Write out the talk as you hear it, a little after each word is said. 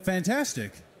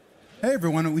Fantastic. Hey,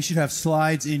 everyone. We should have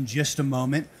slides in just a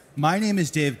moment. My name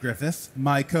is Dave Griffith.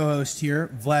 My co-host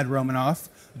here, Vlad Romanoff.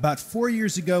 About 4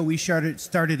 years ago, we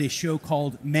started a show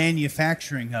called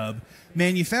Manufacturing Hub.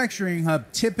 Manufacturing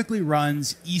Hub typically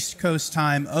runs East Coast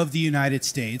time of the United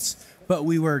States, but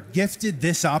we were gifted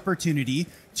this opportunity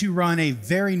to run a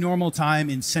very normal time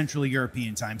in Central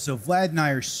European time. So Vlad and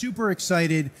I are super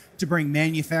excited to bring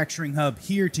Manufacturing Hub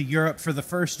here to Europe for the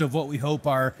first of what we hope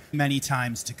are many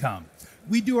times to come.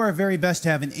 We do our very best to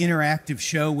have an interactive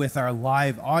show with our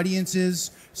live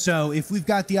audiences. So if we've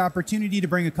got the opportunity to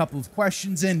bring a couple of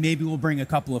questions in, maybe we'll bring a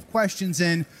couple of questions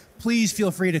in. Please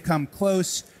feel free to come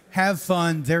close. Have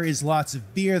fun. There is lots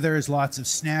of beer. There is lots of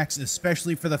snacks,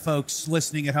 especially for the folks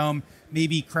listening at home.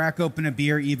 Maybe crack open a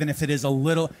beer, even if it is a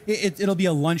little, it'll be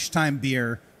a lunchtime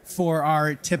beer for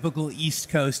our typical East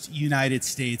Coast United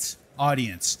States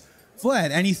audience.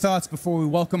 Vlad, any thoughts before we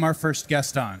welcome our first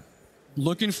guest on?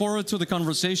 Looking forward to the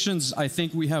conversations. I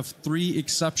think we have 3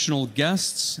 exceptional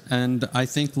guests, and I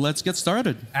think let's get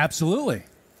started. Absolutely.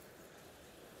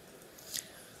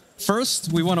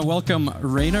 First, we want to welcome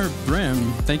Rainer Brim.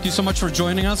 Thank you so much for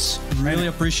joining us. Really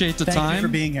appreciate the time. Thank you for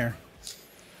being here.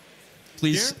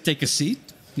 Please take a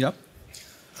seat. Yep.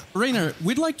 Rainer,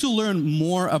 we'd like to learn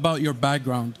more about your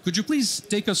background. Could you please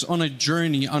take us on a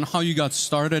journey on how you got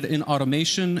started in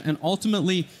automation and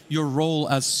ultimately your role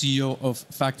as CEO of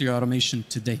Factory Automation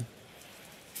today?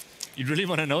 You really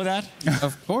want to know that?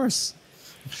 Of course.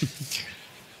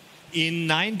 In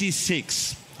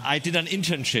 '96, I did an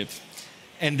internship,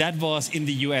 and that was in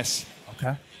the US.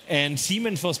 Okay. And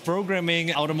Siemens was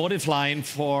programming automotive line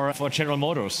for General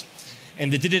Motors.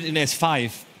 And they did it in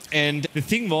S5. And the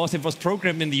thing was, it was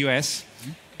programmed in the US,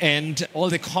 and all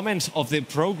the comments of the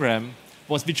program,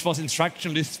 which was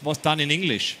instruction list, was done in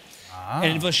English.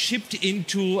 And it was shipped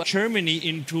into Germany,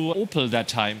 into Opel that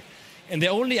time. And they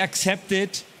only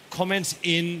accepted comments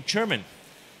in German.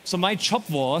 So my job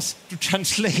was to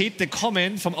translate the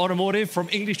comment from automotive from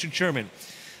English to German.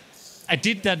 I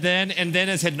did that then, and then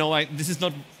I said, no, this is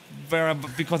not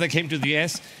because I came to the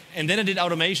US. And then I did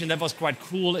automation. That was quite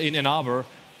cool in Ann Arbor,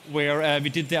 where we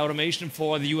did the automation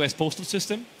for the US postal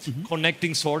system,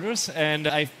 connecting sorters. And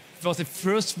I was the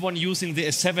first one using the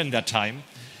S7 that time.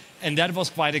 And that was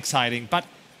quite exciting. But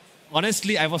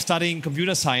honestly, I was studying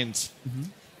computer science.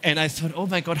 And I thought, oh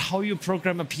my God, how you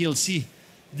program a PLC?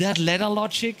 That ladder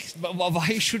logic?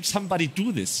 Why should somebody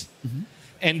do this?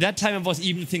 And that time I was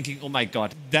even thinking, oh my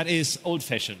God, that is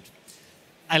old-fashioned.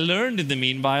 I learned in the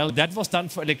meanwhile that was done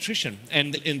for electrician.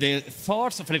 And in the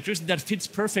thoughts of electrician, that fits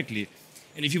perfectly.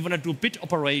 And if you want to do bit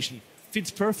operation,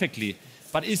 fits perfectly.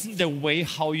 But isn't the way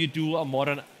how you do a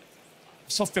modern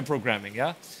software programming,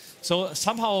 yeah? So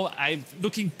somehow,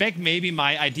 looking back, maybe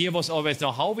my idea was always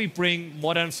now how we bring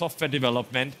modern software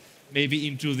development maybe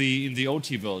into in the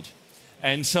OT world.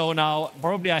 And so now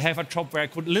probably I have a job where I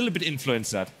could a little bit influence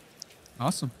that.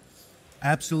 Awesome.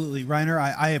 Absolutely, Rainer.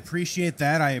 I appreciate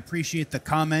that. I appreciate the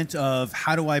comment of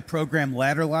how do I program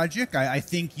ladder logic. I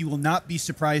think you will not be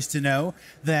surprised to know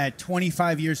that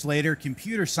 25 years later,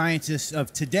 computer scientists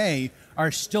of today are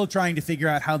still trying to figure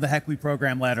out how the heck we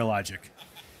program ladder logic.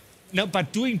 No,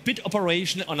 but doing bit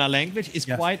operation on a language is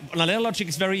on a ladder logic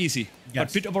is very easy.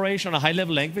 But bit operation on a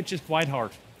high-level language is quite hard.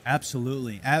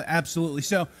 Absolutely. Absolutely.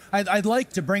 So I'd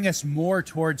like to bring us more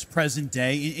towards present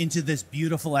day into this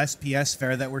beautiful SPS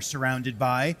fair that we're surrounded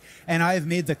by. And I've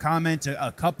made the comment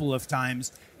a couple of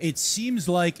times. It seems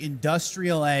like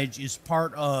Industrial Edge is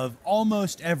part of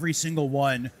almost every single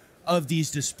one of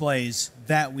these displays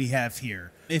that we have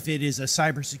here. If it is a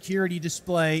cybersecurity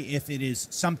display, if it is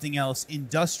something else,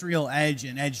 Industrial Edge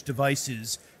and Edge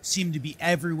devices seem to be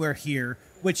everywhere here,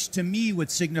 which to me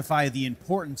would signify the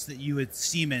importance that you at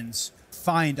Siemens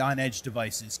find on edge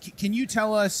devices. Can you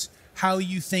tell us how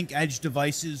you think edge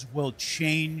devices will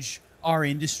change our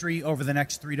industry over the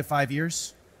next 3 to 5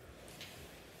 years?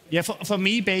 Yeah, for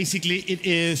me, basically, it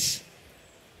is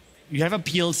you have a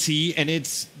PLC and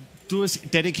it's do a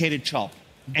dedicated job.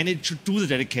 And it should do the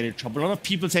dedicated job. A lot of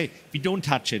people say, we don't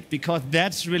touch it because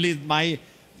that's really my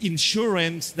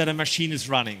insurance that a machine is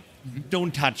running. We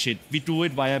don't touch it. We do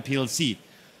it via PLC.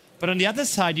 But on the other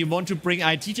side, you want to bring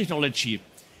IT technology.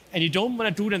 And you don't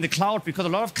want to do it in the cloud because a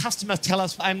lot of customers tell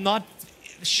us, I'm not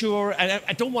sure,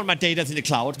 I don't want my data in the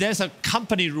cloud. There's a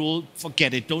company rule,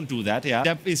 forget it, don't do that. Yeah,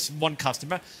 that is one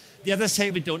customer. The others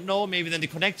say, we don't know, maybe then the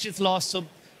connection is lost. So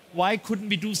why couldn't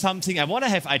we do something? I want to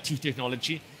have IT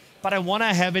technology, but I want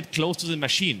to have it close to the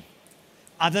machine.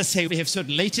 Others say we have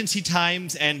certain latency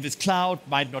times and with cloud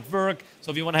might not work.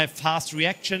 So we want to have fast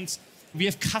reactions. We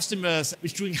have customers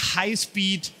which are doing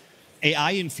high-speed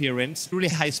AI inference, really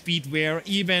high speed, where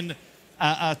even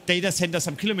a data center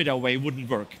some kilometer away wouldn't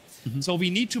work. So we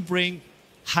need to bring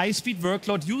high-speed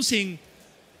workload using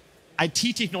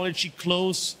IT technology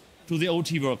close to the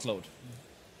OT workload.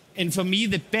 And for me,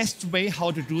 the best way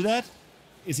how to do that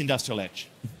is industrial edge.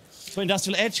 So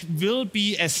industrial edge will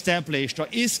be established or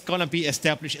is going to be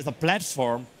established as a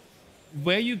platform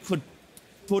where you could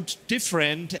put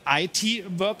different IT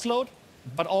workload,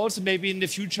 but also maybe in the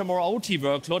future more OT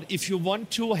workload if you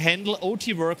want to handle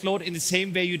OT workload in the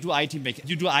same way you do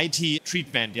IT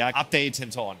treatment, yeah, updates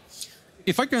and so on.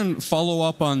 If I can follow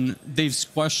up on Dave's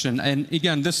question, and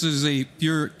again, this is a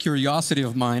pure curiosity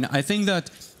of mine. I think that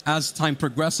as time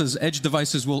progresses, edge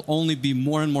devices will only be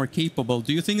more and more capable.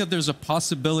 Do you think that there's a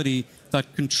possibility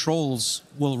that controls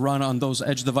will run on those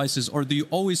edge devices, or do you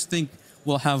always think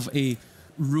we'll have a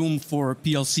room for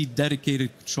PLC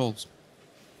dedicated controls?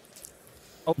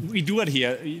 Oh, we do it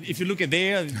here. If you look at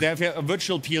there, they have a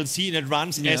virtual PLC and it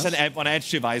runs as an app on an edge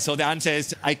device. So the answer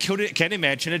is, I can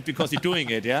imagine it because you're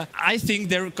doing it. Yeah, I think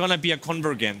there's gonna be a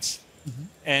convergence,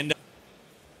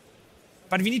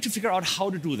 but we need to figure out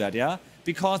how to do that. Yeah,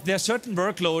 because there are certain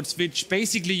workloads which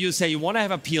basically you say you want to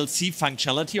have a PLC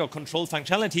functionality or control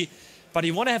functionality, but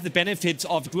you want to have the benefits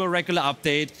of do a regular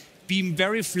update, being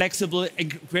very flexible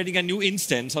and creating a new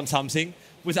instance on something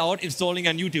without installing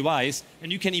a new device,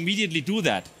 and you can immediately do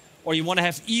that. Or you want to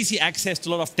have easy access to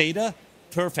a lot of data,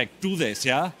 perfect, do this,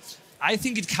 yeah? I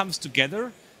think it comes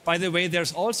together. By the way,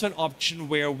 there's also an option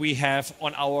where we have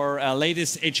on our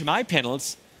latest HMI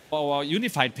panels, our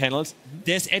unified panels,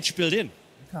 there's edge built in.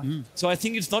 Okay. So I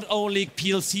think it's not only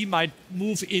PLC might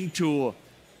move into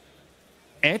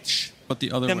edge, but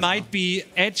there might be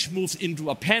edge moves into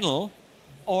a panel,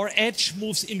 or edge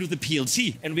moves into the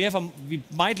PLC. And we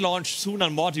might launch soon a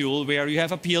module where you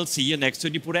have a PLC and next to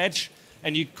it you put edge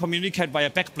and you communicate via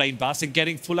backplane bus and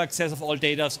getting full access of all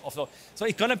data. So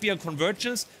it's going to be a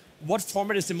convergence. What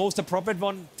format is the most appropriate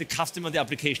one? The customer and the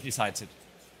application decides it.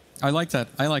 I like that.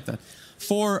 I like that.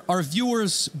 For our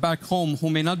viewers back home who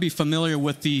may not be familiar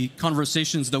with the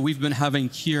conversations that we've been having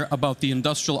here about the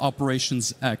Industrial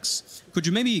Operations X, could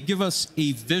you maybe give us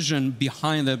a vision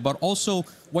behind it, but also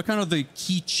what kind of the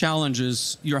key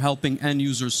challenges you're helping end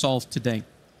users solve today?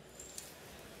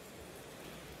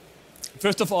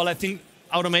 First of all, I think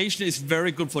automation is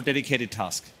very good for dedicated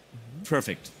tasks.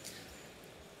 Perfect.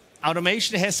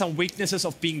 Automation has some weaknesses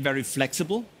of being very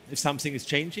flexible if something is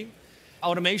changing.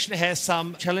 Automation has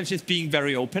some challenges being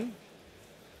very open.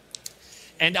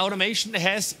 And automation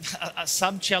has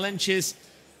some challenges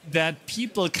that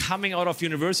people coming out of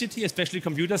university, especially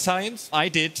computer science, I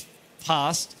did,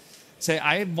 passed, say,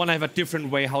 I want to have a different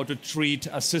way how to treat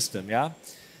a system, yeah?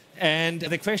 And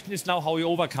the question is now how you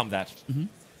overcome that.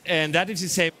 And that is to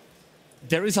say,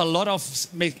 there is a lot of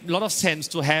sense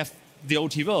to have the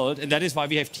OT world, and that is why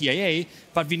we have TIA,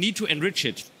 but we need to enrich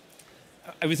it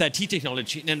with IT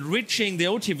technology. And enriching the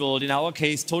OT world, in our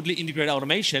case, totally integrated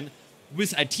automation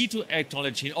with IT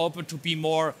technology in order to be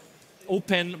more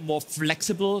open, more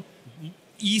flexible,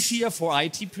 easier for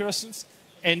IT persons,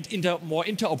 and more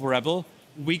interoperable,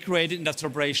 we created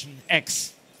Industrial Operation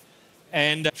X.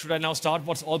 And should I now start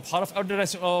what's all part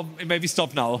of, or maybe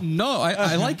stop now? No,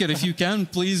 I like it. If you can,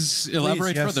 please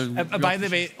elaborate further. By the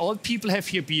way, all people have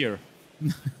here beer.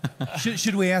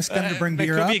 Should we ask them to bring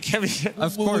beer up?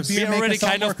 Of course. We're already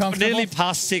kind of nearly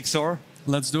past 6, or?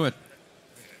 Let's do it.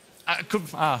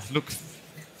 Look.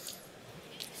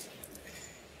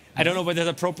 I don't know whether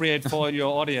that's appropriate for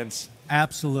your audience.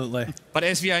 Absolutely. But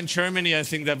as we are in Germany, I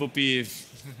think that would be...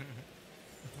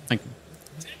 Thank you.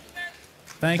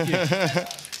 Thank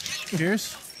you.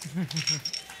 Cheers.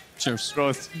 Cheers.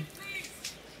 Prost.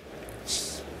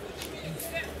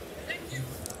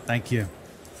 Thank you.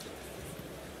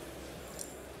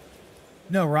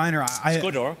 No, Rainer, It's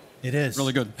good, or? It is.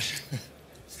 Really good.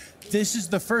 This is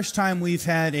the first time we've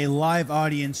had a live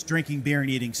audience drinking beer and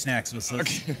eating snacks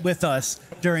with us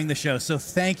during the show. So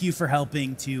thank you for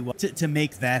helping to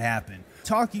make that happen.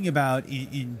 Talking about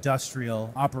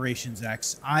Industrial Operations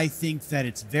X, I think that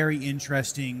it's very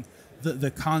interesting,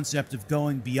 the concept of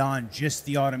going beyond just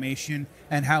the automation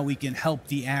and how we can help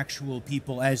the actual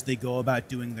people as they go about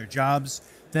doing their jobs.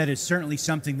 That is certainly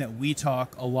something that we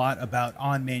talk a lot about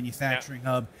on Manufacturing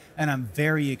Hub, and I'm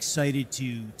very excited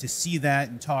to see that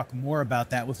and talk more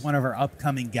about that with one of our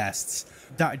upcoming guests,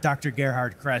 Dr.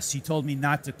 Gerhard Kress. He told me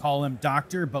not to call him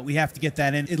doctor, but we have to get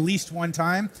that in at least one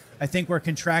time. I think we're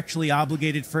contractually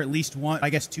obligated for at least one, I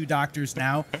guess 2 doctors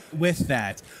now with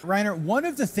that. Rainer, one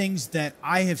of the things that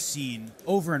I have seen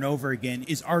over and over again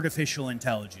is artificial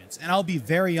intelligence. And I'll be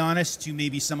very honest to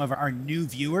maybe some of our new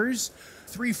viewers.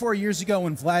 3-4 years ago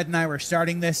when Vlad and I were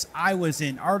starting this, I was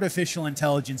an artificial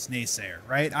intelligence naysayer,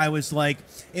 right? I was like,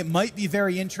 it might be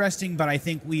very interesting, but I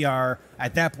think we are,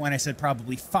 at that point, I said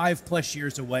probably 5+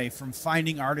 years away from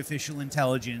finding artificial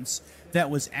intelligence that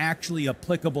was actually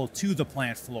applicable to the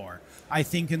plant floor. I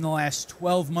think in the last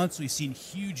 12 months, we've seen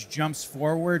huge jumps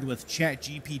forward with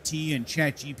ChatGPT and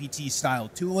ChatGPT style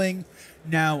tooling.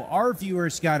 Now, our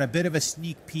viewers got a bit of a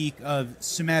sneak peek of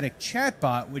Semantic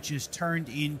Chatbot, which is turned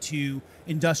into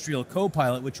Industrial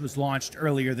Copilot, which was launched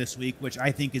earlier this week, which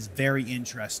I think is very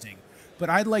interesting. But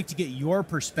I'd like to get your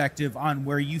perspective on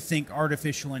where you think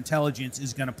artificial intelligence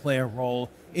is going to play a role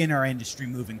in our industry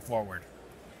moving forward.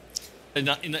 In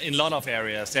a lot of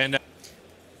areas. And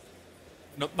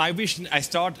my vision,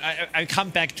 I come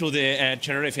back to the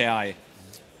generative AI.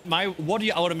 What do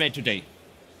you automate today?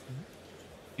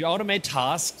 You automate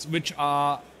tasks which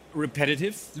are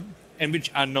repetitive and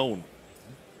which are known.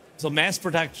 So mass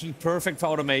production, perfect for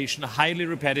automation, highly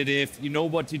repetitive. You know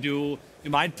what to do. You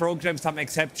might program some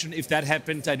exception. If that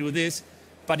happens, I do this.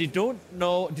 But you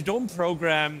don't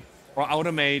program or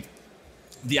automate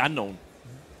the unknown.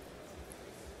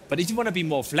 But if you want to be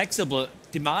more flexible,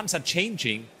 demands are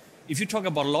changing. If you talk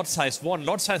about lot size 1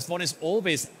 is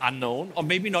always unknown, or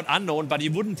maybe not unknown, but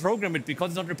you wouldn't program it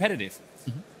because it's not repetitive.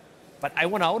 But I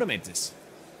want to automate this.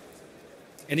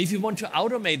 And if you want to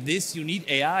automate this, you need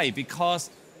AI, because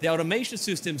the automation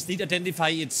systems need to identify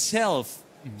itself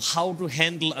how to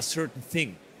handle a certain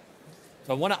thing.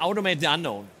 So I want to automate the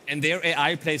unknown, and there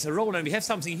AI plays a role. And we have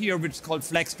something here which is called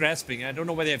flex grasping. I don't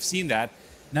know whether you've seen that.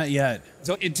 Not yet.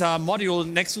 So it's a module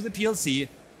next to the PLC,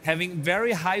 having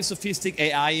very high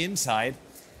sophisticated AI inside,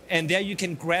 and there you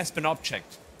can grasp an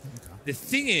object. Okay. The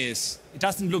thing is, it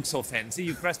doesn't look so fancy.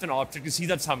 You grasp an object, you see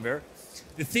that somewhere.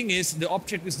 The thing is, the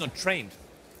object is not trained.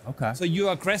 Okay. So you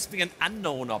are grasping an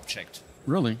unknown object.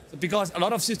 Really? So because a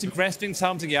lot of system grasping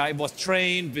something, it was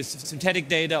trained with synthetic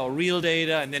data or real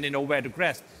data, and then they know where to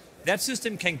grasp. That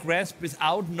system can grasp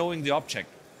without knowing the object.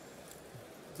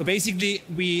 So basically,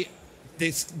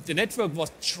 the network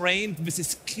was trained with the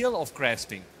skill of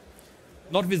grasping,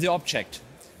 not with the object.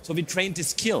 So we trained the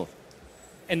skill.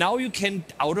 And now you can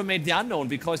automate the unknown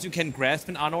because you can grasp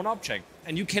an unknown object.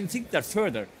 And you can think that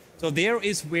further. So there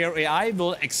is where AI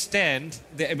will extend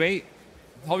the way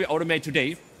how we automate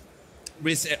today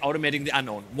with automating the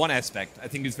unknown. One aspect, I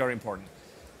think is very important.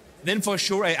 Then for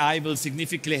sure AI will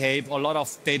significantly help a lot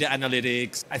of data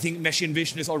analytics. I think machine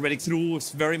vision is already through,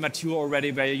 it's very mature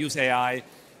already where you use AI.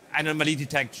 Anomaly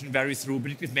detection, very through,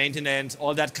 predictive maintenance,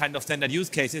 all that kind of standard use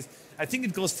cases. I think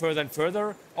it goes further and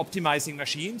further, optimizing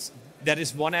machines. That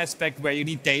is one aspect where you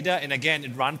need data, and again,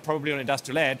 it runs probably on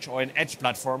industrial edge or an edge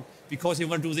platform because you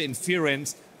want to do the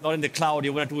inference, not in the cloud,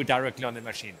 you want to do it directly on the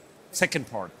machine. Second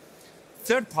part.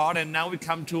 Third part, and now we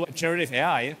come to generative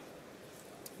AI,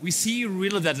 we see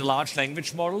really that the large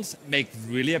language models make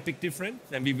really a big difference,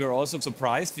 and we were also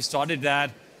surprised. We started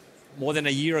that more than a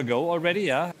year ago already,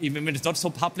 yeah. Even when it's not so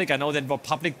public, I know that it was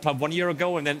public 1 year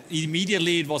ago, and then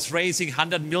immediately it was raising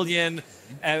 100 million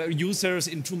users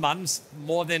in 2 months,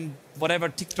 more than whatever,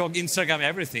 TikTok, Instagram,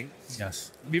 everything.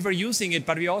 Yes. We were using it,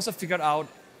 but we also figured out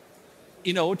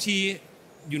in OT,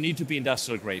 you need to be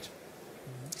industrial grade.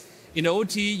 In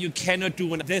OT, you cannot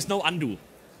do, there's no undo.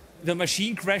 The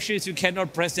machine crashes, you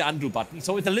cannot press the undo button.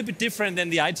 So it's a little bit different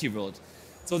than the IT world.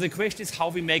 So the question is how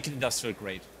we make it industrial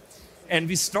grade. And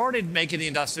we started making it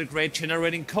industrial grade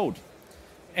generating code.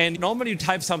 And normally you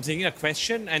type something in a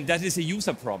question, and that is a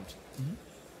user prompt.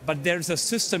 But there's a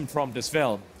system prompt as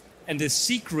well. And the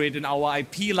secret in our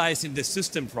IP lies in the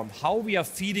system prompt, how we are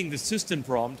feeding the system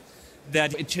prompt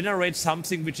that it generates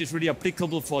something which is really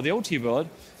applicable for the OT world.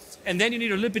 And then you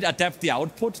need a little bit adapt the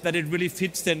output that it really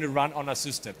fits then to run on a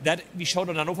system. That we showed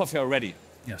on Hannover Fair already.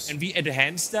 Yes. And we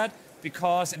enhanced that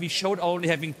because we showed only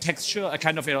having texture, a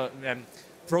kind of a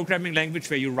programming language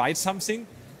where you write something.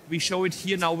 We show it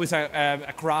here now with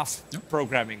a graph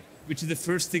programming, which is the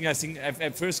first thing I think,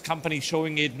 first company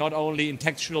showing it not only in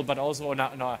textual but also in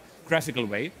a graphical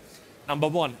way. Number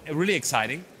one, really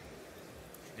exciting.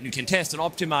 And you can test and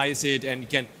optimize it, and you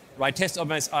can write test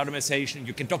optimization,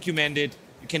 you can document it,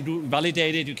 you can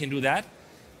validate it, you can do that.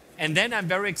 And then I'm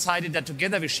very excited that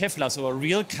together with Schaeffler, so a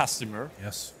real customer,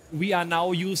 yes, we are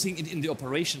now using it in the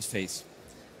operations phase.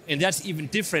 And that's even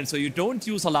different. So you don't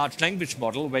use a large language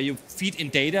model where you feed in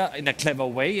data in a clever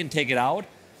way and take it out.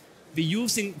 We're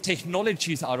using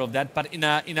technologies out of that, but in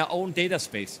our own data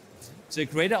space. So you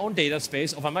create our own data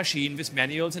space of a machine with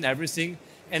manuals and everything.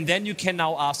 And then you can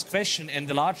now ask questions, and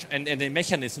the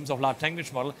mechanisms of large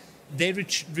language model, they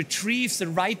retrieve the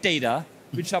right data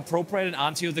which are appropriate and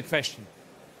answer you the question.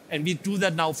 And we do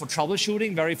that now for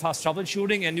troubleshooting, very fast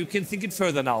troubleshooting, and you can think it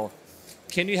further now.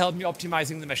 Can you help me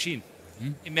optimizing the machine?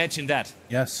 Imagine that.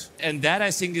 Yes. And that, I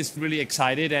think, is really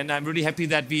excited, and I'm really happy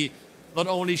that we not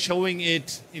only showing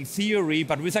it in theory,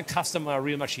 but with a customer, a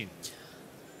real machine.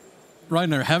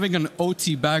 Rainer, having an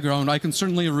OT background, I can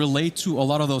certainly relate to a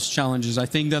lot of those challenges. I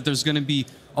think that there's going to be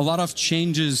a lot of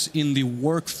changes in the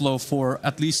workflow for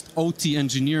at least OT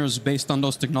engineers based on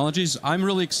those technologies. I'm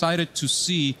really excited to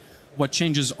see what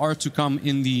changes are to come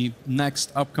in the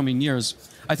next upcoming years.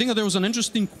 I think that there was an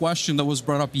interesting question that was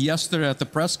brought up yesterday at the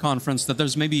press conference, that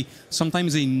there's maybe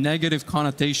sometimes a negative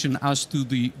connotation as to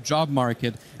the job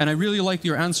market. And I really liked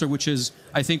your answer, which is,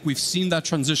 I think we've seen that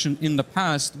transition in the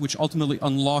past, which ultimately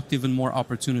unlocked even more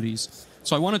opportunities.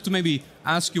 So I wanted to maybe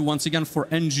ask you once again, for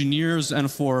engineers and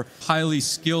for highly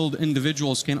skilled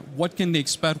individuals, what can they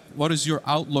expect? What is your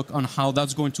outlook on how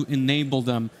that's going to enable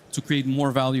them to create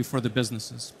more value for the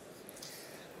businesses?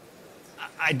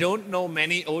 I don't know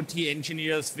many OT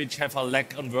engineers which have a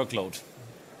lack on workload.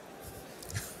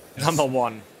 Number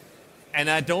one. And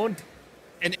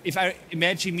if I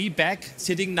imagine me back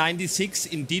sitting 96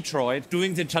 in Detroit,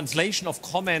 doing the translation of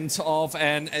comments of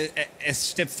a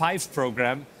step 5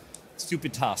 program,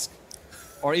 stupid task.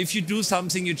 Or if you do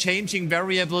something, you're changing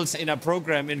variables in a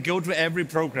program and go to every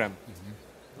program.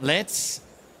 Let's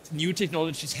new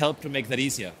technologies help to make that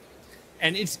easier.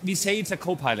 And we say it's a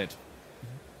co-pilot.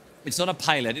 It's not a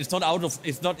pilot. It's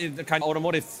not in the kind of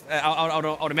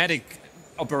automatic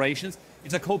operations.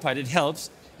 It's a co-pilot. It helps.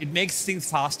 It makes things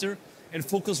faster and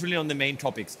focus really on the main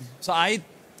topics. So I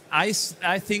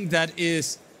think that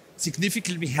is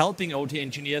significantly helping OT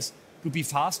engineers to be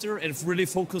faster and really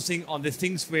focusing on the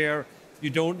things where you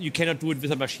cannot do it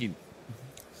with a machine.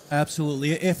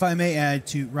 Absolutely. If I may add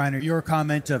to Rainer, your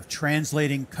comment of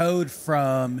translating code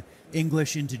from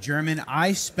English into German,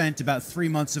 I spent about 3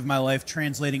 months of my life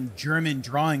translating German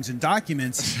drawings and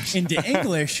documents into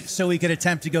English so we could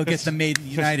attempt to go get them made in the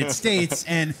United States.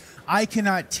 And I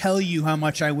cannot tell you how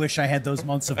much I wish I had those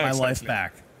months of my life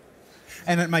back.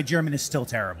 And my German is still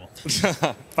terrible.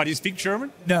 But you speak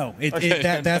German? No,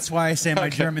 that's why I say my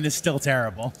German is still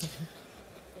terrible.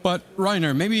 But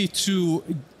Rainer, maybe to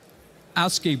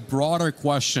ask a broader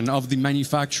question of the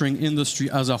manufacturing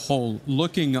industry as a whole,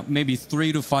 looking maybe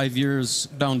 3 to 5 years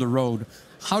down the road,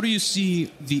 how do you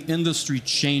see the industry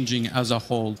changing as a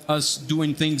whole? Us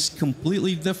doing things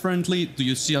completely differently? Do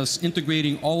you see us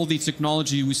integrating all the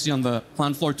technology we see on the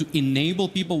plant floor to enable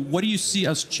people? What do you see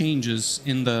as changes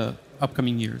in the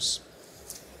upcoming years?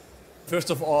 First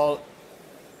of all,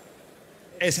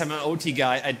 as I'm an OT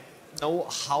guy, I know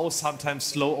how sometimes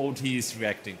slow OT is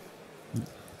reacting.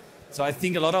 So I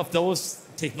think a lot of those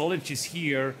technologies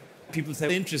here, people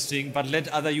say interesting, but let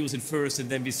others use it first and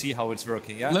then we see how it's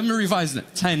working. Yeah? Let me revise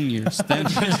that. 10 years. 10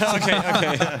 years.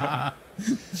 Okay.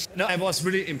 No, I was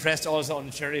really impressed also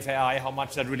on generative AI, how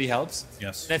much that really helps.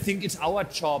 Yes. And I think it's our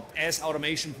job as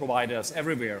automation providers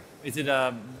everywhere, is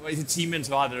it Siemens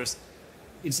or others,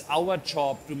 it's our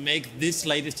job to make this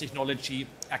latest technology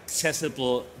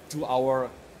accessible to our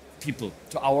people,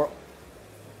 to our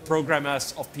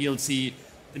programmers of PLC,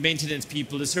 the maintenance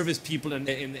people, the service people on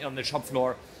the shop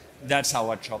floor. That's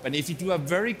our job. And if you do a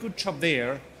very good job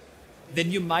there,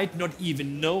 then you might not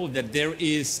even know that there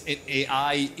is an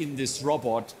AI in this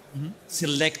robot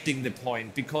selecting the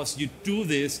point, because you do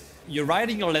this, you're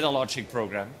writing your ladder logic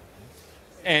program,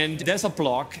 and there's a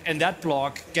block, and that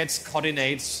block gets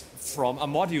coordinates from a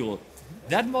module.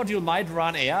 That module might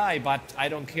run AI, but I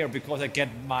don't care because I get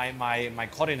my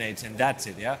coordinates and that's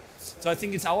it, yeah? So I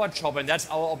think it's our job, and that's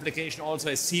our obligation also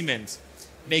as Siemens.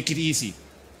 Make it easy.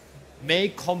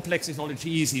 Make complex technology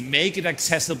easy. Make it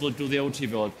accessible to the OT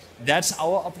world. That's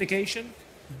our obligation,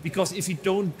 because if you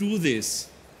don't do this,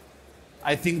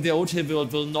 I think the OT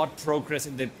world will not progress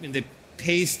in the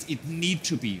pace it needs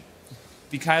to be.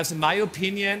 Because in my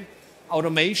opinion,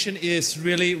 automation is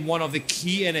really one of the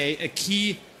key and a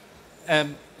key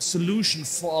solution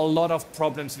for a lot of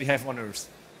problems we have on Earth.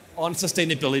 On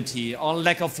sustainability, on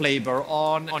lack of labor,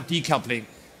 on decoupling.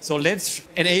 So let's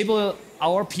enable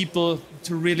our people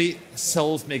to really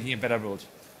solve making a better world.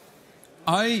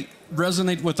 I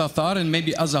resonate with that thought, and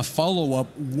maybe as a follow-up,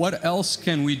 what else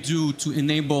can we do to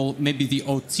enable maybe the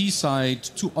OT side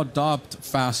to adopt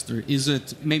faster? Is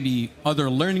it maybe other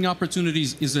learning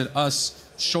opportunities? Is it us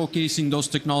showcasing those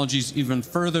technologies even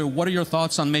further? What are your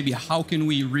thoughts on maybe how can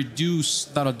we reduce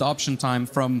that adoption time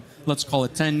from, let's call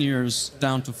it 10 years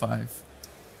down to 5?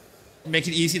 Make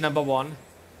it easy, number one.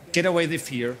 Get away the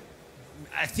fear.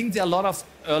 I think there are a lot of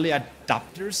early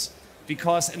adopters,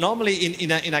 because normally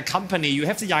in a company, you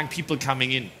have the young people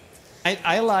coming in.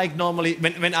 I like normally,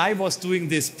 when I was doing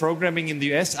this programming in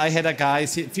the US, I had a guy,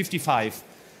 55,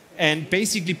 and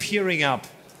basically peering up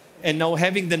and now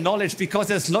having the knowledge, because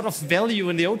there's a lot of value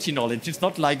in the OT knowledge. It's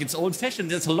not like it's old-fashioned,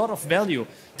 there's a lot of value.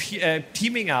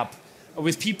 Teaming up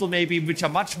with people maybe which are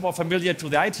much more familiar to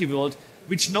the IT world,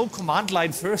 which know command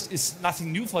line first is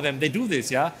nothing new for them. They do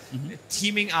this, yeah? Mm-hmm.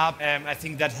 Teaming up, I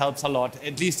think that helps a lot.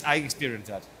 At least I experienced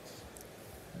that.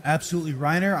 Absolutely,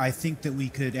 Rainer. I think that we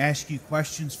could ask you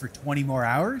questions for 20 more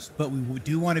hours, but we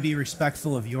do want to be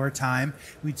respectful of your time.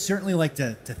 We'd certainly like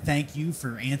to thank you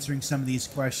for answering some of these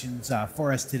questions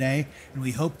for us today, and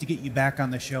we hope to get you back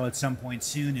on the show at some point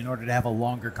soon in order to have a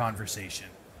longer conversation.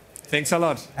 Thanks a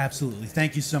lot. Absolutely.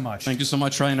 Thank you so much. Thank you so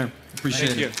much, Rainer.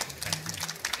 Appreciate it.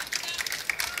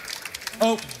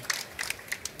 Oh,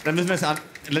 dann müssen wir es an.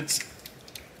 Let's.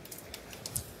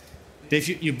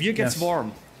 Dave, your beer gets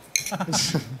warm.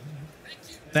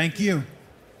 Thank you.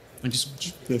 Thank you so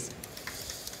much. Yes.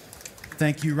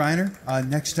 Thank you, Rainer.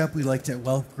 Next up, we'd like to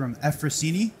welcome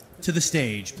Efrosini to the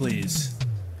stage, please.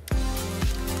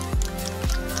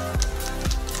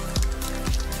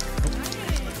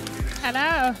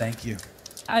 Hello. Thank you.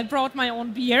 I brought my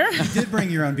own beer. You did bring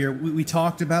your own beer. We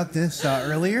talked about this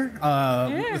earlier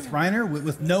with Rainer.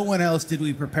 With no one else did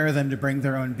we prepare them to bring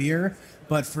their own beer.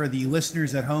 But for the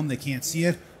listeners at home that can't see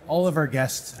it, all of our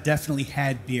guests definitely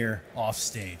had beer off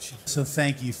stage. So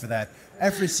thank you for that.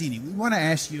 Efrosini, we want to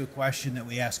ask you a question that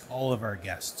we ask all of our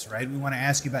guests, right? We want to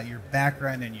ask you about your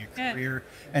background and your career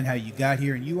and how you got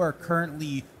here. And you are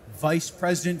currently Vice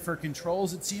President for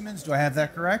Controls at Siemens. Do I have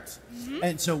that correct? Mm-hmm.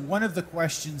 And so one of the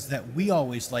questions that we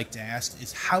always like to ask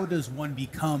is, how does one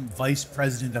become Vice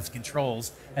President of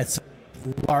Controls at such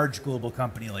a large global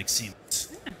company like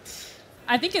Siemens?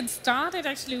 I think it started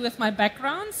actually with my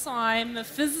background. So I'm a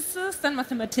physicist and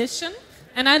mathematician,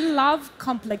 and I love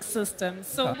complex systems.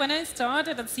 So when I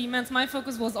started at Siemens, my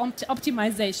focus was on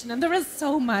optimization, and there is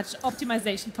so much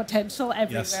optimization potential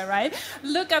everywhere, right?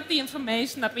 Look at the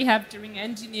information that we have during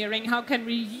engineering. How can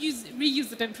we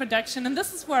reuse it in production? And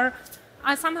this is where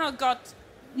I somehow got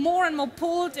more and more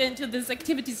pulled into these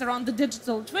activities around the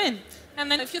digital twin. And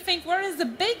then if you think, where is the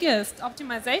biggest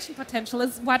optimization potential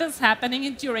is what is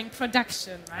happening during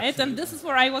production, right? Absolutely. And this is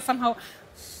where I was somehow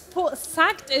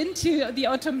sucked into the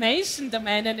automation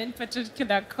domain, and in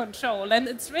particular control. And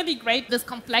it's really great, this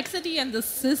complexity and the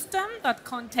system that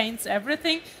contains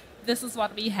everything. This is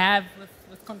what we have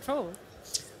with control.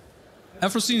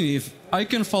 Efrosini, if I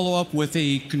can follow up with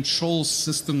a control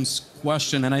systems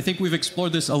question, and I think we've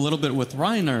explored this a little bit with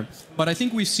Rainer, but I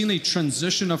think we've seen a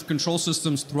transition of control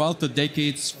systems throughout the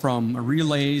decades from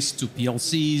relays to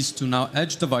PLCs to now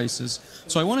edge devices.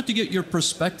 So I wanted to get your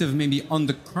perspective maybe on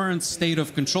the current state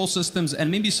of control systems and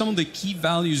maybe some of the key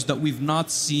values that we've not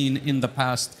seen in the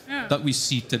past that we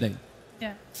see today.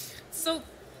 Yeah. So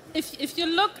if you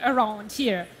look around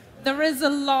here, there is a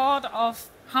lot of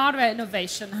hardware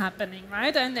innovation happening,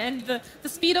 right? And the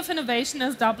speed of innovation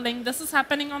is doubling. This is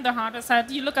happening on the hardware side.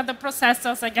 You look at the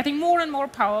processors, they're getting more and more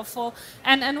powerful.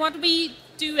 And what we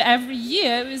do every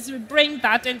year is we bring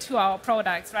that into our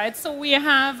products, right? So we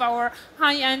have our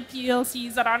high-end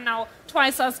PLCs that are now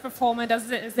twice as performant as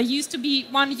they used to be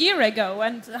 1 year ago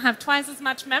and have twice as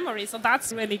much memory. So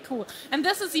that's really cool. And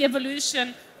this is the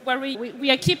evolution where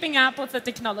we are keeping up with the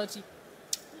technology.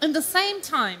 At the same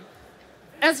time,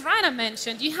 as Rainer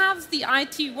mentioned, you have the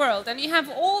IT world, and you have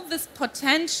all this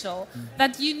potential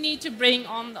that you need to bring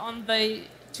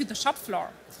to the shop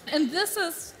floor. And this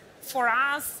is, for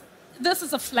us, this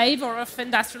is a flavor of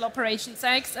Industrial Operations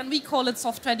X, and we call it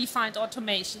software-defined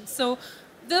automation. So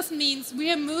this means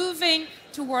we are moving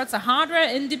towards a hardware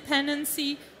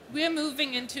independency. We are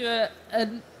moving into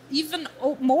an even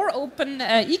more open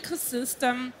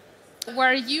ecosystem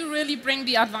where you really bring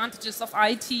the advantages of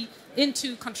IT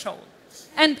into control.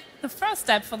 And the first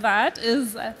step for that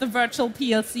is the virtual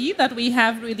PLC that we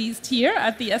have released here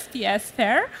at the SPS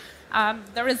fair.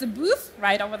 There is a booth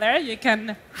right over there. You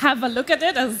can have a look at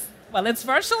it as, well, it's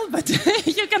virtual, but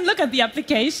you can look at the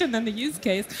application and the use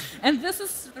case. And this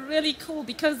is really cool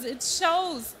because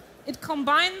it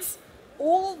combines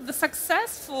all the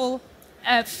successful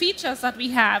features that we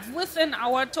have within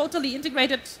our totally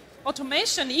integrated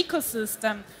automation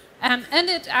ecosystem. And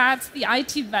it adds the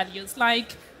IT values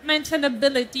like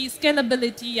maintainability,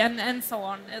 scalability, and so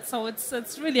on. So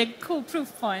it's really a cool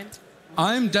proof point.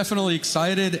 I'm definitely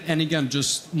excited, and again,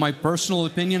 just my personal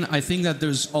opinion, I think that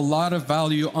there's a lot of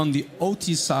value on the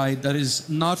OT side that is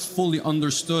not fully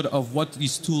understood of what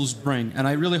these tools bring. And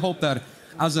I really hope that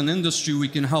as an industry, we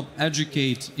can help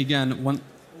educate, again,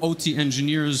 OT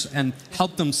engineers and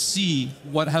help them see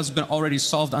what has been already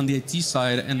solved on the IT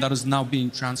side and that is now being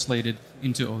translated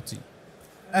into OT.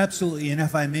 Absolutely. And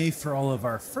if I may, for all of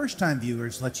our first-time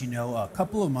viewers, let you know, a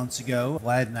couple of months ago,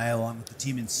 Vlad and I, along with the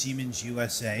team in Siemens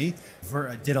USA,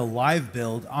 did a live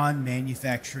build on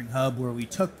Manufacturing Hub where we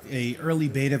took a early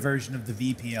beta version of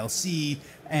the VPLC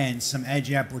and some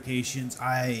edge applications,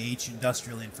 IIH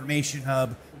Industrial Information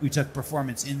Hub. We took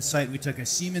Performance Insight. We took a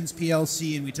Siemens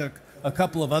PLC, and we took a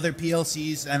couple of other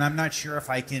PLCs, and I'm not sure if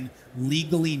I can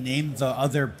legally name the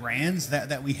other brands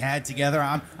that we had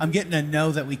together. I'm getting to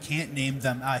know that we can't name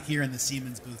them here in the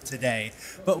Siemens booth today.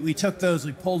 But we took those,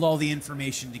 we pulled all the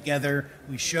information together,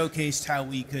 we showcased how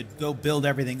we could go build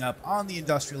everything up on the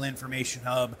Industrial Information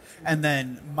Hub, and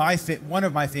then one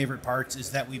of my favorite parts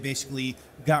is that we basically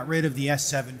got rid of the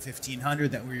S7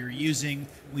 1500 that we were using.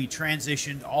 We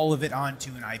transitioned all of it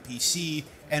onto an IPC,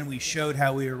 and we showed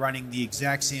how we were running the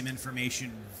exact same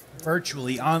information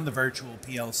virtually on the virtual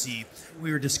PLC.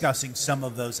 We were discussing some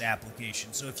of those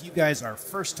applications. So if you guys are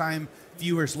first-time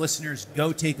viewers, listeners,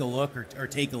 go take a look or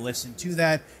take a listen to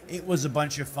that. It was a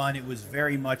bunch of fun. It was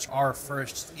very much our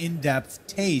first in-depth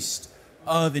taste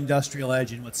of Industrial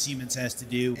Edge and what Siemens has to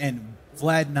do, and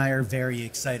Vlad and I are very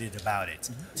excited about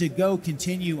it. To go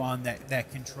continue on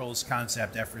that controls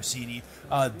concept, Efrosini,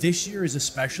 this year is a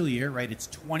special year, right? It's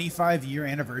 25-year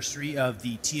anniversary of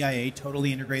the TIA,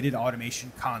 Totally Integrated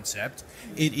Automation concept.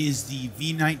 It is the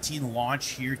V19 launch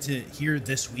here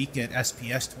this week at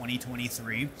SPS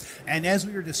 2023. And as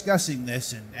we were discussing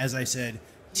this, and as I said,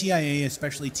 TIA,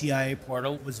 especially TIA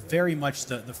Portal, was very much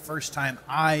the first time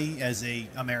I, as a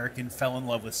American, fell in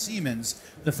love with Siemens.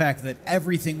 The fact that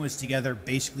everything was together,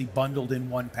 basically bundled in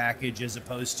one package, as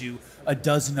opposed to a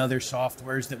dozen other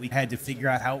softwares that we had to figure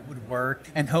out how it would work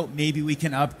and hope maybe we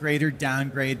can upgrade or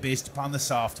downgrade based upon the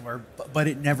software, but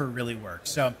it never really worked.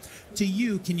 So to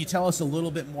you, can you tell us a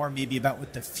little bit more maybe about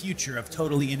what the future of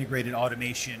totally integrated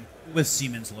automation with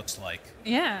Siemens looks like?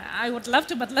 Yeah, I would love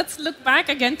to, but let's look back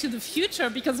again to the future,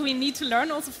 because we need to learn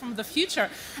also from the future.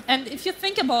 And if you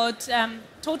think about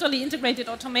totally integrated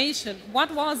automation,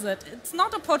 what was it? It's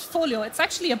not a portfolio, it's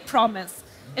actually a promise.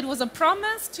 It was a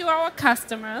promise to our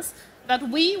customers that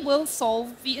we will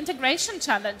solve the integration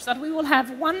challenge, that we will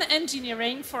have one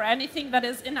engineering for anything that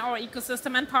is in our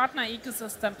ecosystem and partner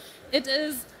ecosystem. It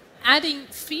is adding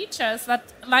features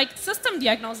that, like system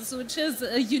diagnosis, which is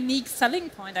a unique selling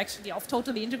point actually of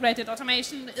totally integrated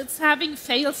automation. It's having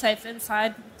fail-safe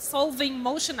inside, solving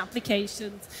motion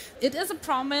applications. It is a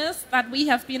promise that we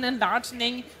have been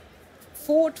enlarging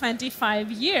for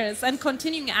 25 years and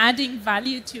continuing adding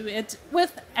value to it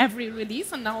with every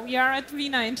release, and now we are at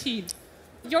V19.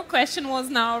 Your question was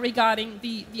now regarding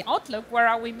the outlook, where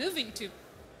are we moving to?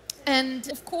 And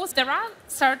of course there are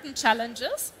certain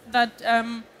challenges that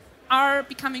are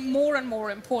becoming more and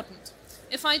more important.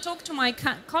 If I talk to my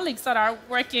colleagues that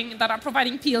are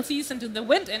providing PLCs into the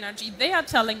wind energy, they are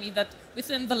telling me that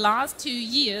within the last 2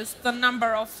 years, the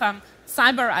number of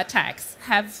cyber attacks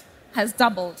has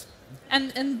doubled.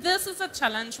 And this is a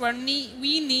challenge where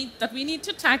we need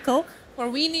to tackle, where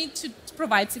we need to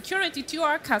provide security to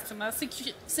our customers,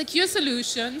 secure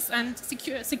solutions and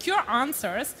secure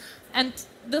answers. And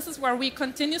this is where we're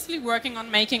continuously working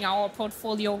on making our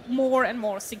portfolio more and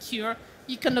more secure.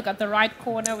 You can look at the right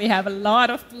corner. We have a lot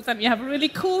of booths, and we have a really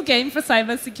cool game for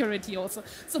cybersecurity also.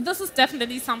 So this is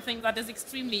definitely something that is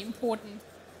extremely important.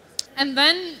 And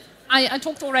then I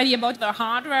talked already about the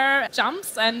hardware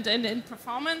jumps and in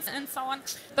performance and so on.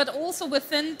 But also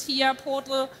within TIA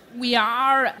Portal, we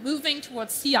are moving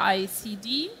towards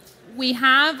CI/CD. We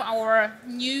have our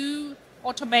new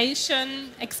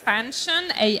automation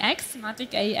expansion, AX,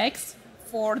 Matic AX,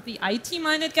 for the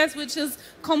IT-minded guys, which is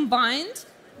combined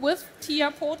with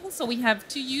TIA Portal. So we have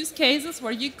 2 use cases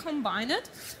where you combine it,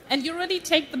 and you really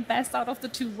take the best out of the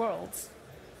 2 worlds.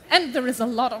 And there is a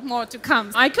lot of more to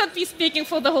come. I could be speaking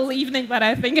for the whole evening, but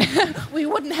I think we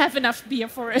wouldn't have enough beer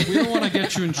for it. We don't want to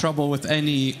get you in trouble with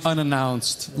any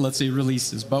unannounced, let's say,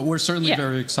 releases, but we're certainly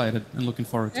very excited and looking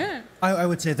forward to it. I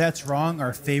would say that's wrong.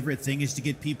 Our favorite thing is to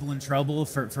get people in trouble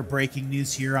for breaking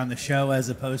news here on the show, as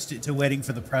opposed to waiting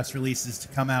for the press releases to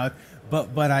come out.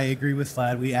 But I agree with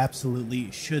Vlad. We absolutely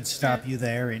should stop you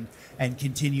there and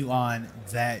continue on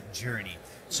that journey.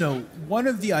 So one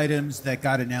of the items that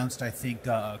got announced, I think,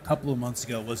 a couple of months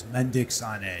ago was Mendix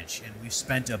on Edge. And we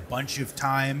spent a bunch of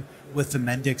time with the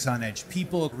Mendix on Edge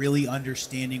people, really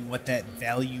understanding what that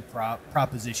value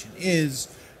proposition is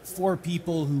for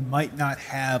people who might not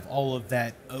have all of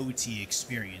that OT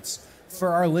experience.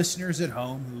 For our listeners at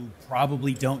home who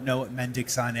probably don't know what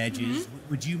Mendix on Edge is,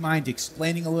 would you mind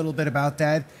explaining a little bit about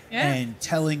that and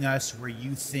telling us where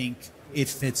you think it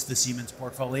fits the Siemens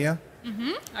portfolio?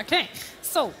 Okay,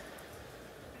 so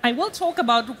I will talk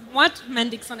about what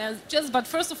Mendix on Edge is, but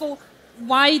first of all,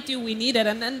 why do we need it?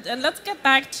 And let's get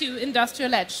back to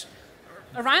Industrial Edge.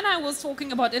 Rainer was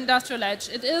talking about Industrial Edge.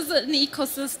 It is an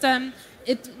ecosystem.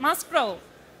 It must grow.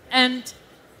 And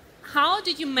how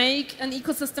do you make an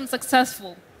ecosystem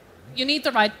successful? You need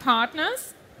the right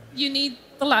partners. You need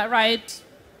the right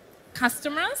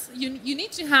customers. You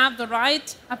need to have the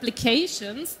right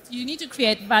applications. You need to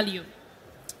create value.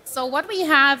 So what we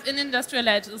have in Industrial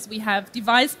Edge is we have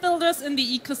device builders in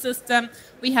the ecosystem,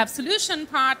 we have solution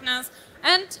partners,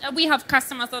 and we have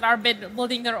customers that are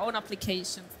building their own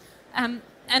applications. And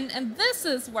this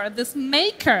is where this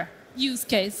maker use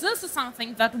case, this is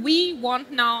something that we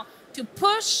want now to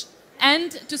push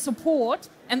and to support.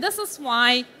 And this is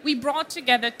why we brought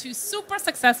together two super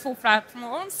successful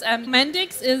platforms.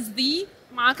 Mendix is the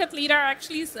market leader,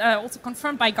 actually, also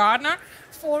confirmed by Gartner,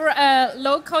 for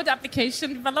low-code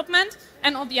application development,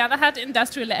 and on the other hand,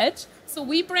 Industrial Edge. So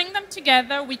we bring them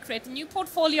together, we create a new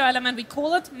portfolio element, we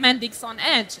call it Mendix on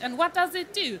Edge. And what does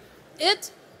it do?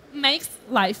 It makes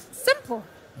life simple.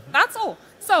 That's all.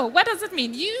 So what does it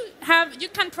mean? You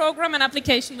can program an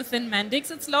application within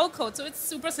Mendix. It's low-code, so it's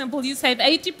super simple. You save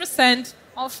 80%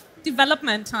 of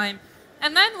development time.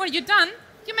 And then when you're done,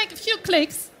 you make a few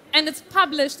clicks, and it's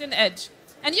published in Edge.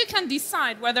 And you can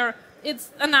decide whether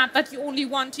it's an app that you only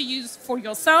want to use for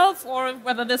yourself or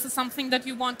whether this is something that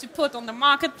you want to put on the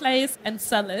marketplace and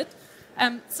sell it.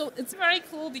 So it's very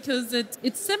cool because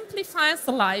it simplifies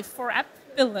the life for app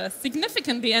builders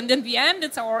significantly. And in the end,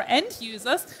 it's our end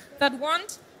users that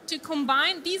want to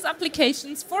combine these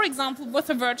applications, for example, with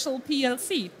a virtual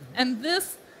PLC. And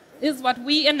this is what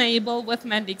we enable with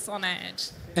Mendix on Edge.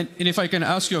 And if I can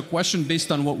ask you a question based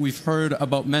on what we've heard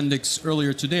about Mendix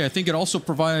earlier today, I think it also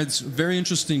provides very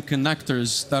interesting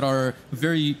connectors that are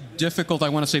very difficult, I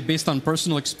want to say, based on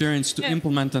personal experience to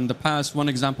implement in the past. One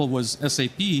example was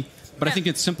SAP, but I think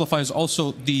it simplifies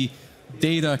also the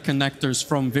data connectors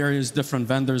from various different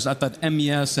vendors at that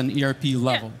MES and ERP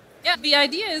level. Yeah, the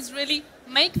idea is really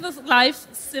make this life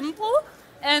simple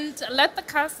and let the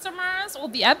customers or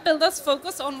the app builders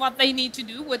focus on what they need to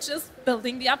do, which is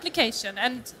building the application.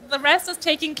 And the rest is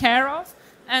taken care of.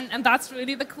 And that's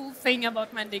really the cool thing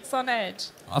about Mendix on Edge.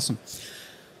 Awesome.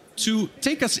 To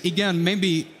take us again,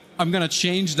 maybe I'm going to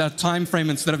change that time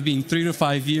frame instead of being 3 to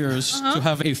 5 years to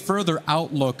have a further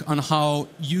outlook on how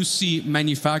you see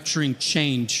manufacturing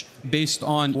change based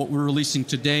on what we're releasing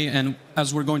today. And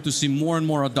as we're going to see more and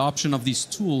more adoption of these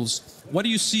tools, what do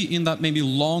you see in that maybe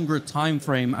longer time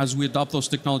frame as we adopt those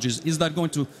technologies? Is that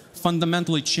going to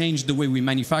fundamentally change the way we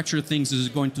manufacture things? Is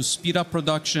it going to speed up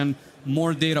production,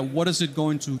 more data? What is it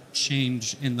going to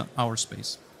change in our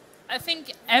space? I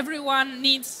think everyone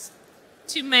needs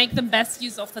to make the best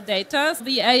use of the data.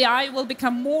 The AI will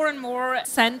become more and more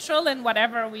central in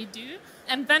whatever we do.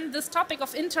 And then this topic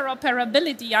of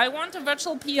interoperability, I want a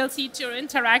virtual PLC to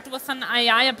interact with an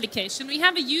AI application. We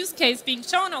have a use case being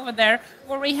shown over there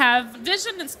where we have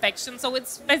vision inspection. So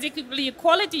it's basically a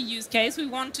quality use case. We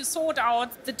want to sort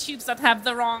out the tubes that have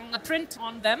the wrong print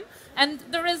on them. And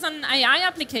there is an AI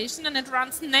application and it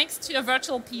runs next to a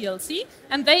virtual PLC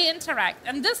and they interact.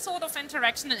 And this sort of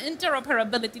interaction and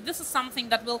interoperability, this is something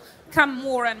that will come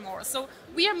more and more. So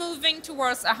we are moving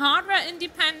towards a hardware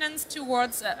independence,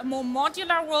 towards a more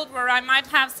modular world where I might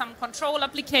have some control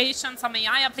applications, some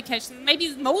AI applications,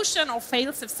 maybe motion or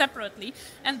fail-safe separately.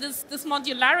 And this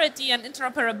modularity and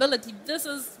interoperability, this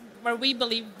is where we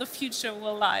believe the future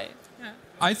will lie. Yeah.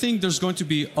 I think there's going to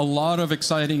be a lot of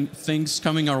exciting things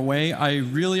coming our way. I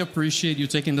really appreciate you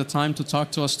taking the time to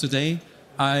talk to us today.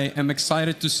 I am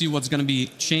excited to see what's going to be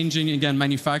changing, again,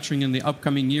 manufacturing in the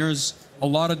upcoming years. A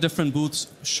lot of different booths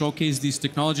showcase these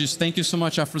technologies. Thank you so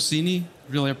much, Afrosini.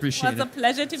 Really appreciate it. It was a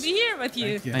pleasure to be here with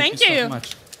you. Thank you so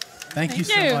much. Thank you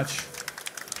so much.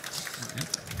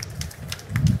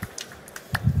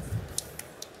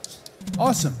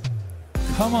 Awesome.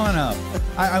 Come on up.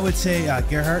 I would say,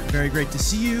 Gerhard, very great to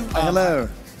see you. Hello.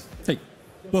 Hey.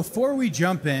 Before we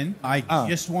jump in, I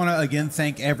just want to again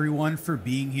thank everyone for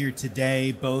being here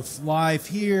today, both live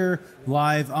here,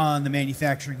 live on the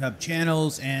Manufacturing Hub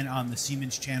channels, and on the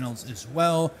Siemens channels as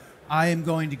well. I am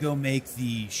going to go make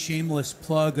the shameless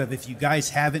plug of if you guys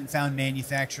haven't found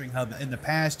Manufacturing Hub in the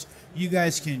past, you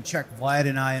guys can check Vlad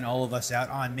and I and all of us out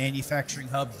on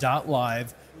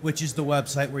manufacturinghub.live, which is the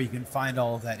website where you can find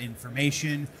all of that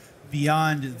information.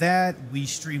 Beyond that, we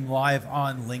stream live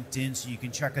on LinkedIn, so you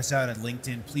can check us out at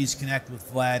LinkedIn. Please connect with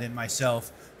Vlad and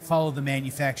myself. Follow the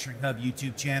Manufacturing Hub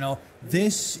YouTube channel.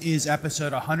 This is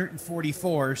episode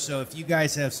 144, so if you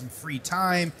guys have some free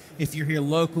time, if you're here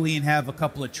locally and have a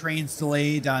couple of trains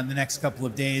delayed on the next couple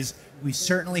of days, we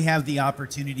certainly have the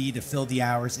opportunity to fill the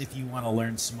hours if you want to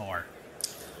learn some more.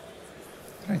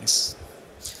 Nice.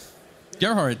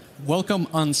 Gerhard, welcome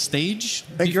on stage.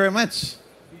 Thank you very much.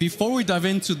 Before we dive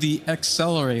into the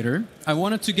accelerator, I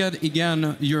wanted to get,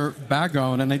 again, your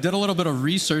background. And I did a little bit of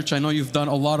research. I know you've done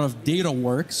a lot of data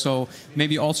work. So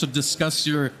maybe also discuss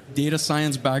your data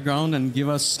science background and give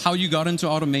us how you got into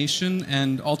automation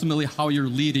and ultimately how you're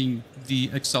leading the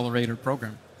accelerator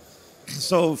program.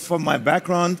 So from my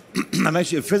background, I'm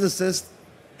actually a physicist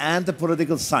and a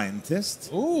political scientist.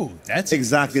 Oh, that's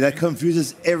exactly. That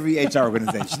confuses every HR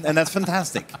organization. And that's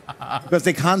fantastic because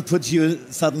they can't put you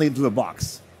suddenly into a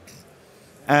box.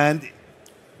 And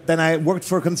then I worked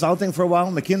for consulting for a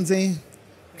while, McKinsey,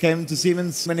 came to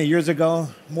Siemens many years ago,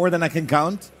 more than I can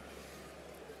count.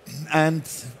 And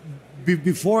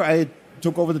before I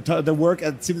took over the work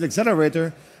at Siemens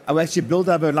Accelerator, I actually built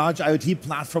up a large IoT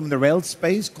platform in the rail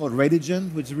space called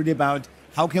Radigen, which is really about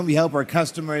how can we help our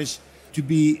customers to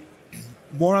be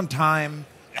more on time,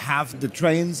 have the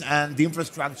trains and the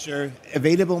infrastructure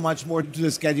available much more to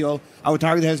the schedule. Our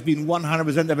target has been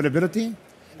 100% availability.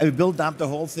 And we built up the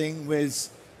whole thing with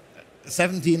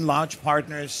 17 large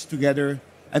partners together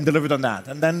and delivered on that.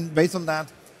 And then based on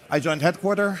that, I joined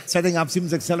headquarters, setting up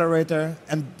Siemens Accelerator.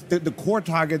 And the core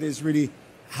target is really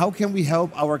how can we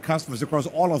help our customers across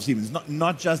all of Siemens,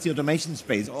 not just the automation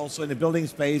space, also in the building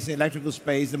space, the electrical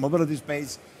space, the mobility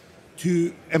space,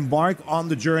 to embark on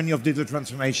the journey of digital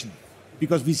transformation.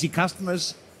 Because we see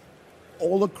customers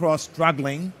all across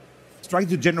struggling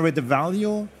to generate the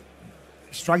value,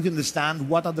 trying to understand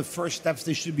what are the first steps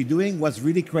they should be doing, what's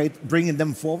really great, bringing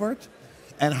them forward,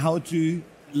 and how to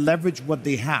leverage what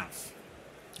they have.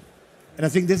 And I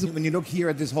think this is, when you look here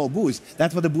at this whole booth,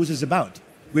 that's what the booth is about.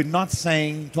 We're not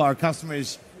saying to our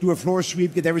customers, do a floor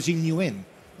sweep, get everything new in.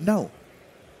 No.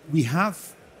 We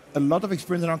have a lot of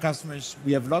experience in our customers.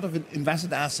 We have a lot of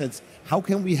invested assets. How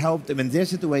can we help them in their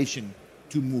situation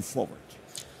to move forward?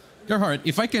 Gerhard,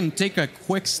 if I can take a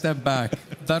quick step back,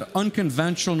 that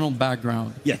unconventional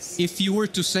background. Yes. If you were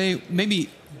to say, maybe,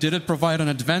 did it provide an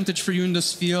advantage for you in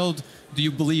this field? Do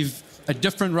you believe a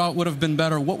different route would have been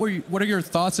better? What are your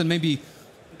thoughts and maybe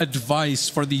advice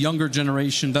for the younger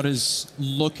generation that is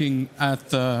looking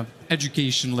at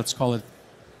education, let's call it?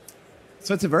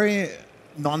 So it's a very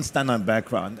non-standard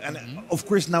background. And of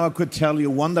course, now I could tell you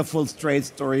a wonderful straight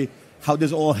story how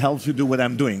this all helps you do what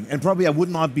I'm doing. And probably I would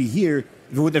not be here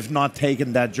if I would have not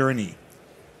taken that journey.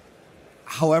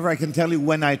 However, I can tell you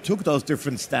when I took those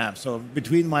different steps. So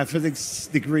between my physics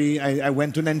degree, I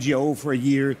went to an NGO for a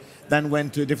year, then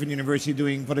went to a different university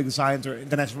doing political science or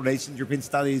international relations, European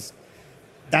studies.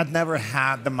 That never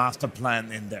had the master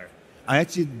plan in there. I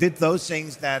actually did those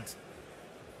things that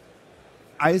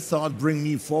I thought bring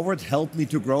me forward, helped me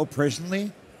to grow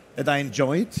personally, that I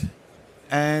enjoyed.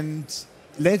 And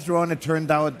later on, it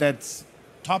turned out that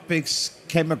topics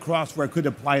came across where I could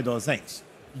apply those things.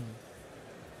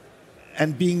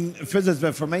 And being a physicist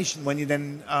by formation, when you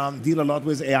then deal a lot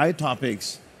with AI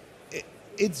topics,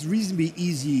 it's reasonably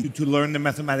easy to learn the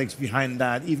mathematics behind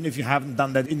that, even if you haven't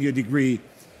done that in your degree.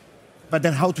 But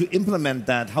then how to implement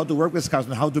that, how to work with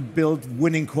customers, how to build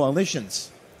winning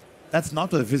coalitions, that's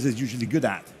not what a physicist is usually good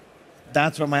at.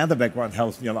 That's where my other background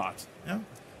helps me a lot. Yeah?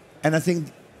 And I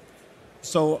think,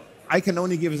 so I can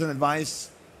only give as an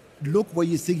advice, look where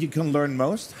you think you can learn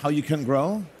most, how you can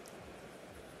grow.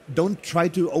 Don't try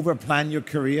to overplan your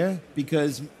career,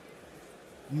 because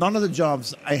none of the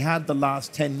jobs I had the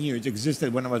last 10 years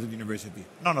existed when I was at university.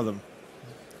 None of them.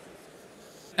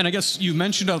 And I guess you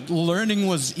mentioned that learning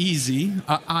was easy.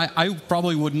 I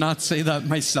probably would not say that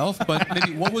myself, but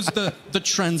maybe what was the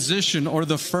transition or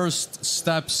the first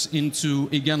steps into,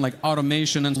 again, like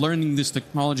automation and learning these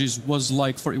technologies was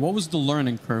like for you? What was the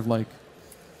learning curve like?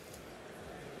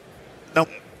 Now,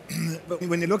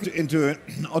 when you look into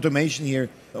automation here,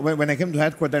 when I came to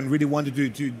headquarters and really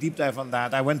wanted to deep dive on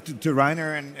that, I went to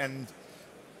Rainer and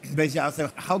basically asked him,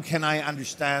 how can I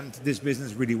understand this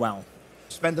business really well?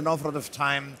 Spent an awful lot of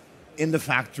time in the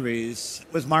factories.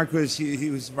 With Marcus, he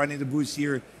was running the booth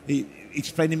here. He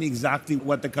explained to me exactly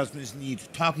what the customers need,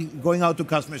 going out to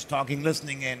customers, talking,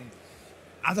 listening in.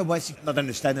 Otherwise, you cannot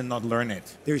understand and not learn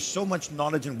it. There's so much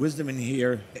knowledge and wisdom in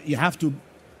here. You have to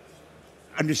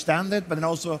understand it, but then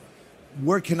also,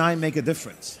 where can I make a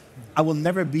difference? I will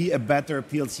never be a better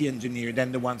PLC engineer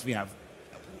than the ones we have.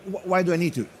 Why do I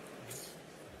need to?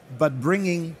 But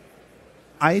bringing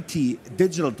IT,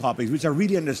 digital topics, which I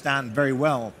really understand very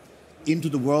well, into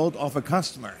the world of a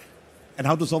customer and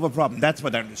how to solve a problem, that's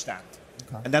what I understand.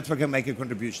 Okay. And that's where I can make a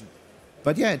contribution.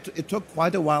 But yeah, it took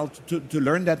quite a while to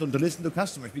learn that and to listen to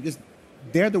customers, because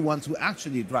they're the ones who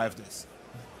actually drive this.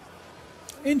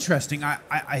 Interesting.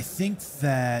 I think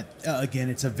that, again,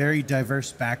 it's a very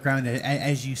diverse background.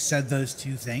 As you said those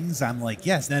two things, I'm like,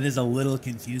 yes, that is a little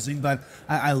confusing, but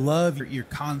I love your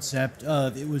concept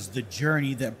of it was the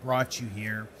journey that brought you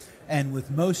here. And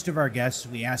with most of our guests,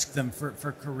 we ask them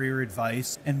for career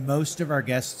advice. And most of our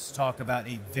guests talk about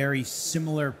a very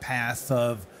similar path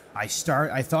of, I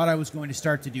thought I was going to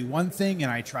start to do one thing,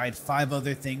 and I tried 5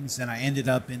 other things, and I ended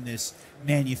up in this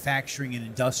manufacturing and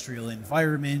industrial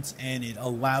environment, and it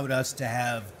allowed us to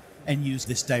have and use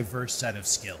this diverse set of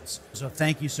skills. So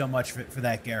thank you so much for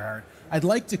that, Gerhard. I'd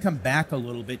like to come back a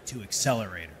little bit to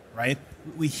Accelerator, right?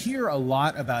 We hear a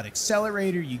lot about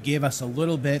Accelerator. You gave us a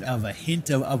little bit of a hint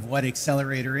of what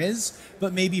Accelerator is,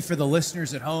 but maybe for the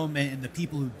listeners at home and the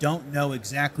people who don't know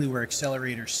exactly where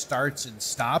Accelerator starts and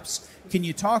stops, can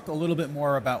you talk a little bit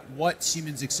more about what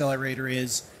Siemens Accelerator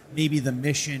is, maybe the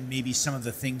mission, maybe some of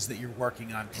the things that you're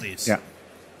working on, please? Yeah.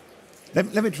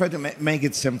 Let me try to make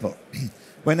it simple.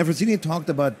 When Efrosini talked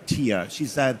about TIA, she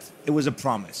said it was a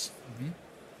promise. Mm-hmm.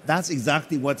 That's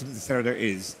exactly what Siemens Accelerator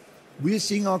is. We are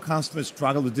seeing our customers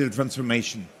struggle with digital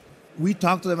transformation. We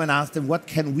talk to them and ask them, what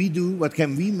can we do? What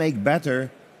can we make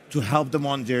better to help them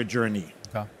on their journey?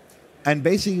 Okay. And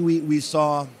basically, we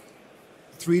saw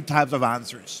 3 types of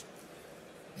answers.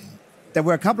 There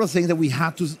were a couple of things that we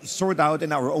had to sort out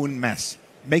in our own mess,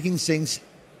 making things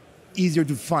easier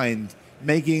to find,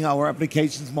 making our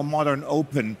applications more modern,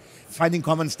 open, finding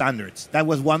common standards. That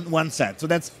was one set. So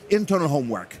that's internal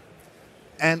homework.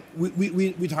 And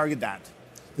we target that.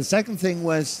 The second thing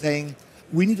was saying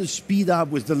we need to speed up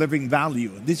with delivering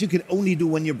value. This you can only do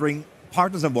when you bring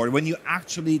partners on board, when you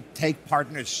actually take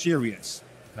partners serious.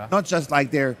 Okay. Not just like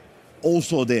they're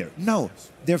also there. No,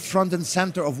 they're front and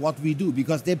center of what we do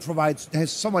because they have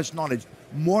so much knowledge,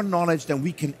 more knowledge than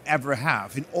we can ever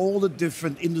have in all the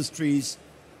different industries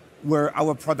where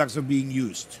our products are being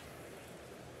used.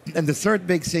 And the third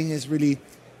big thing is really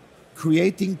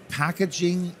creating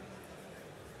packaging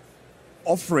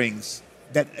offerings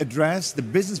that address the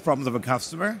business problems of a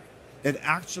customer that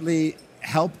actually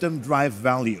help them drive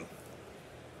value.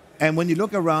 And when you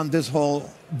look around this whole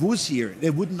booth here, they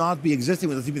would not be existing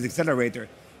with the Siemens Accelerator.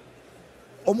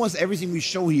 Almost everything we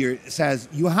show here says,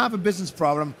 you have a business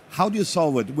problem, how do you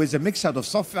solve it? With a mix out of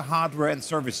software, hardware, and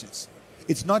services.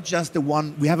 It's not just the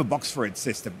one, we have a box for it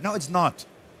system. No, it's not.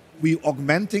 We're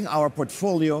augmenting our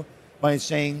portfolio by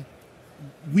saying,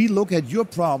 we look at your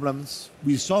problems,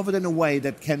 we solve it in a way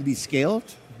that can be scaled,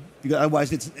 because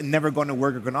otherwise it's never going to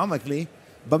work economically,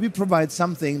 but we provide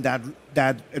something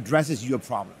that addresses your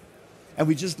problem. And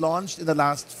we just launched in the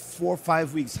last 4 or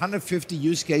 5 weeks, 150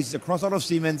 use cases across all of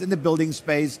Siemens in the building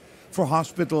space for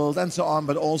hospitals and so on,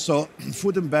 but also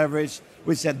food and beverage.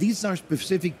 We said these are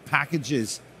specific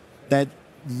packages that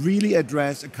really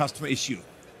address a customer issue.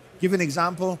 Give an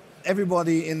example,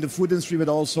 everybody in the food industry, but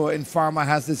also in pharma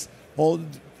has this whole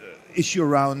issue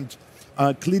around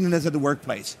cleanliness at the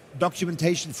workplace,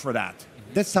 documentation for that.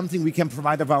 Mm-hmm. That's something we can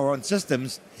provide of our own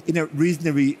systems in a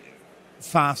reasonably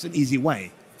fast and easy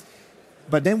way.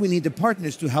 But then we need the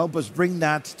partners to help us bring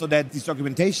that so that these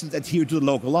documentations adhere to the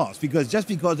local laws. Because just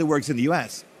because it works in the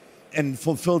US and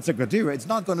fulfills the criteria, it's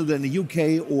not going to do it in the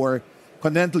UK or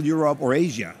continental Europe or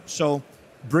Asia. So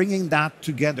bringing that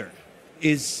together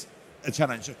is a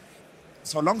challenge.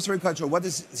 So long story short, what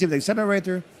is Siemens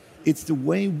Accelerator? It's the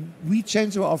way we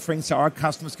change our offerings so our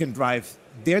customers can drive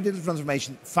their digital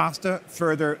transformation faster,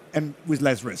 further, and with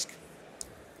less risk.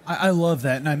 I love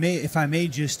that. And if I may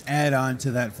just add on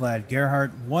to that, Vlad,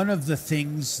 Gerhard, one of the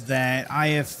things that I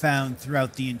have found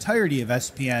throughout the entirety of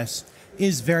SPS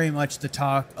is very much the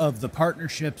talk of the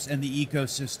partnerships and the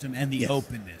ecosystem and the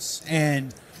openness.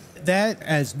 And that,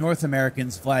 as North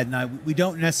Americans, Vlad and I, we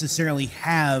don't necessarily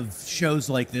have shows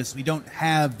like this. We don't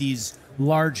have these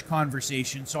large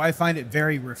conversations. So I find it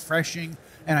very refreshing.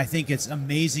 And I think it's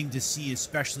amazing to see,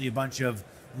 especially a bunch of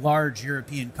large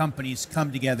European companies come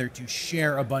together to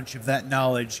share a bunch of that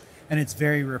knowledge. And it's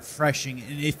very refreshing.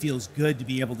 And it feels good to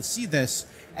be able to see this.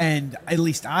 And at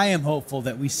least I am hopeful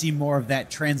that we see more of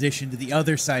that transition to the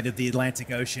other side of the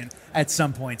Atlantic Ocean at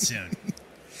some point soon.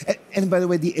 And by the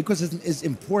way, the ecosystem is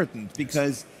important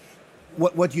because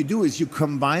what you do is you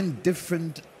combine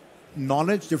different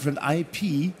knowledge, different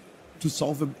IP to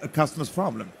solve a customer's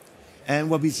problem. And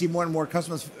what we see more and more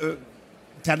customers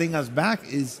telling us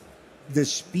back is the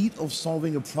speed of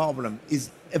solving a problem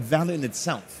is a value in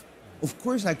itself. Of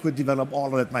course, I could develop all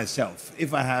of it myself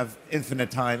if I have infinite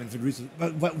time, infinite resources.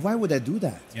 But why would I do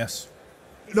that? Yes.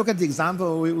 Look at the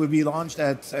example we launched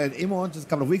at IMO just a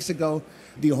couple of weeks ago.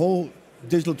 The whole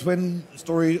digital twin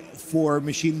story for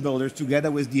machine builders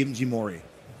together with DMG Mori.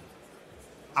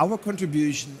 Our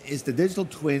contribution is the digital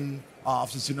twin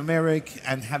of the numeric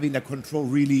and having the control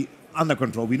really under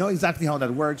control. We know exactly how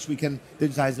that works. We can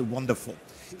digitize it wonderful.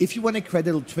 If you want to create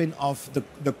a little twin of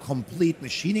the complete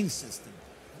machining system,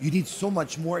 you need so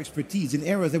much more expertise in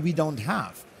areas that we don't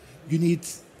have. You need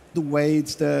the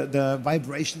weights, the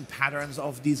vibration patterns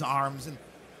of these arms, and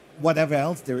whatever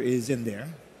else there is in there.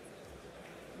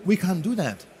 We can't do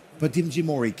that, but DMG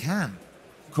Mori can.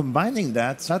 Combining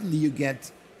that, suddenly you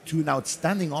get to an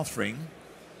outstanding offering.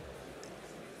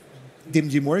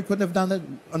 DMG Mori could have done that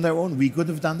on their own, we could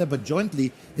have done that, but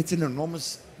jointly, it's an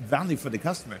enormous value for the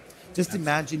customer. Just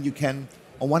imagine you can,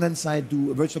 on one hand side,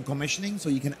 do virtual commissioning, so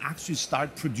you can actually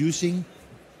start producing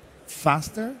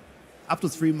faster, up to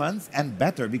 3 months, and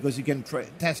better, because you can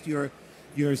test your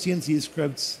CNC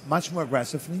scripts much more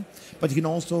aggressively, but you can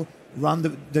also run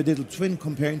the little twin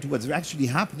comparing to what's actually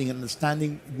happening and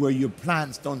understanding where your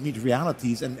plans don't meet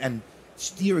realities and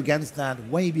steer against that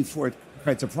way before it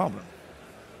creates a problem.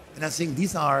 And I think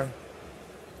these are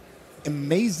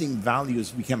amazing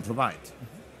values we can provide.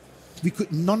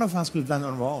 None of us could have done it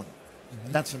on our own.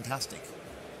 And that's fantastic.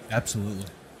 Absolutely.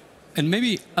 And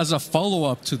maybe as a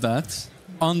follow-up to that,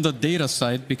 on the data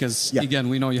side, because again,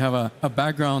 we know you have a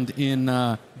background in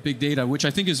big data, which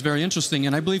I think is very interesting.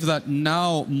 And I believe that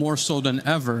now more so than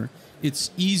ever,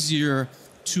 it's easier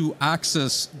to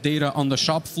access data on the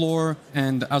shop floor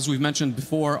and, as we've mentioned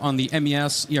before, on the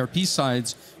MES, ERP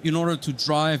sides, in order to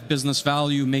drive business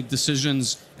value, make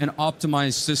decisions, and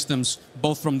optimize systems,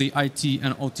 both from the IT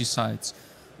and OT sides.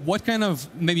 What kind of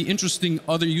maybe interesting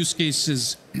other use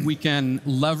cases we can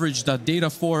leverage that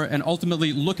data for, and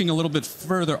ultimately looking a little bit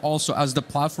further also as the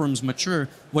platforms mature,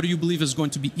 what do you believe is going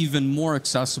to be even more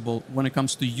accessible when it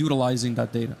comes to utilizing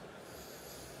that data?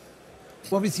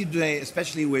 What we see today,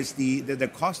 especially with the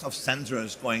cost of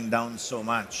sensors going down so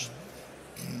much,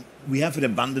 we have an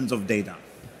abundance of data.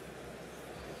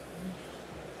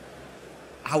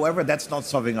 However, that's not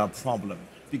solving our problem,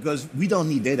 because we don't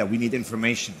need data, we need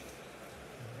information.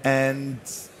 And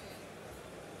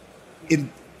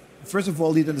first of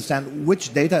all, you need to understand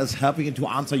which data is helping you to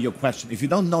answer your question. If you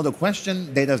don't know the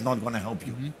question, data is not going to help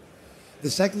you. The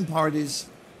second part is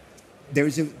there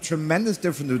is a tremendous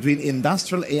difference between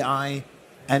industrial AI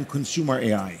and consumer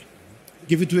AI.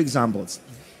 Give you 2 examples.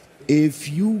 If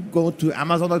you go to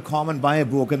Amazon.com and buy a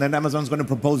book, and then Amazon's going to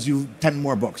propose you 10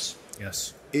 more books.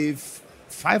 Yes. If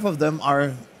 5 of them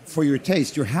are for your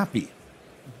taste, you're happy.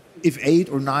 If 8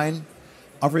 or 9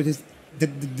 of it is, the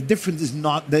difference is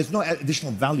not, there's no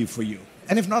additional value for you.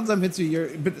 And if none of them hits you, you're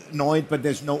a bit annoyed, but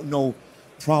there's no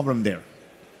problem there.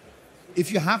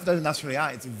 If you have that industrial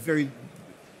AI, it's a very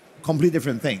completely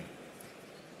different thing.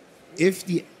 If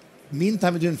the mean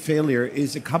time between failure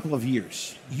is a couple of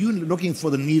years, you're looking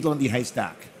for the needle in the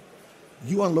haystack.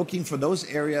 You are looking for those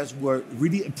areas where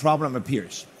really a problem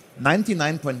appears.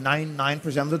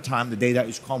 99.99% of the time, the data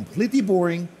is completely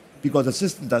boring because the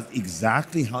system does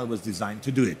exactly how it was designed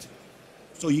to do it.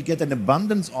 So you get an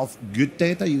abundance of good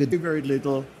data, you get very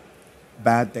little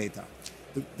bad data.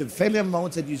 The failure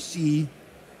modes that you see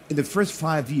in the first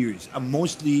 5 years are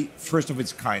mostly first of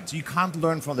its kind. So you can't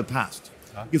learn from the past.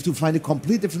 You have to find a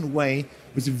complete different way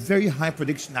with a very high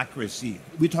prediction accuracy.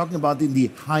 We're talking about in the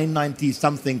high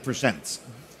 90-something%.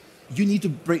 You need to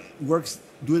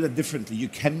do that differently. You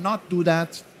cannot do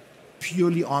that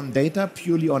purely on data,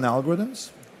 purely on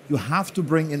algorithms. You have to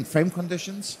bring in frame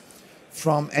conditions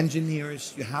from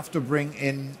engineers. You have to bring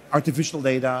in artificial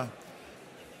data.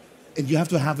 And you have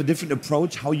to have a different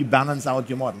approach how you balance out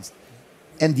your models.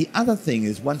 And the other thing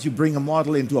is, once you bring a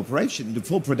model into operation, into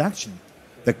full production,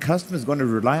 the customer is going to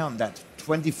rely on that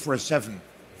 24/7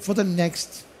 for the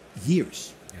next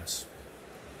years. Yes.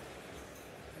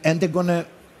 And they're going to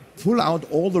pull out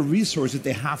all the resources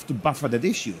they have to buffer that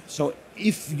issue. So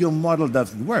if your model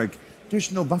doesn't work,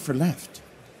 there's no buffer left.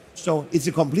 So it's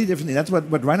a completely different thing. That's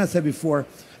what Rainer said before,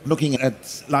 looking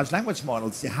at large language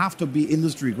models, they have to be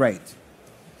industry grade.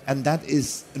 And that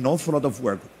is an awful lot of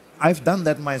work. I've done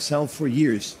that myself for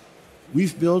years.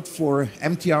 We've built for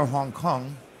MTR Hong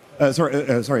Kong,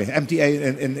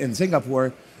 MTA in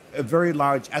Singapore, a very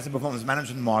large asset performance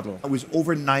management model with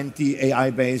over 90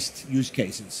 AI-based use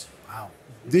cases. Wow.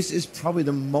 This is probably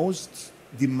the most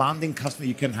demanding customer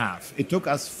you can have. It took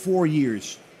us 4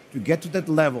 years to get to that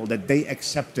level that they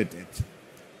accepted it.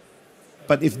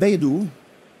 But if they do,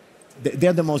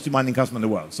 they're the most demanding customer in the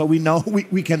world. So we know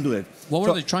we can do it. What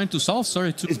were they trying to solve?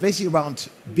 It's basically around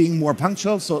being more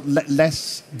punctual, so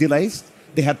less delays.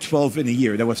 They had 12 in a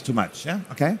year. That was too much. Yeah.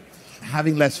 Okay.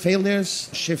 Having less failures,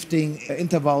 shifting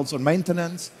intervals on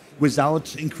maintenance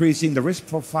without increasing the risk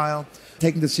profile,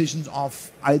 taking decisions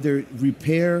of either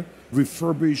repair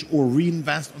refurbish or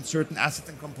reinvest on certain assets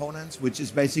and components, which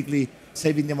is basically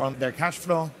saving them on their cash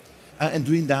flow, and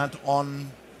doing that on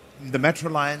the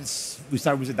metro lines. We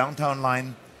start with the downtown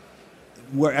line,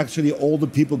 where actually all the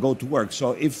people go to work.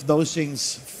 So if those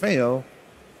things fail,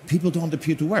 people don't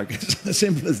appear to work. It's as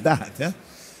simple as that. Yeah?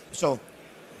 So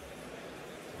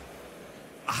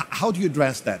how do you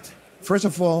address that? First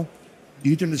of all,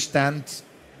 you need to understand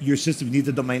your system. You need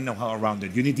the domain know-how around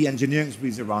it. You need the engineering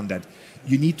expertise around that.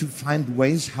 You need to find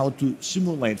ways how to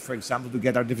simulate, for example, to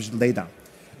get artificial data.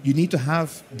 You need to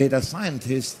have data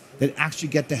scientists that actually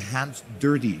get their hands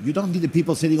dirty. You don't need the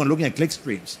people sitting and looking at click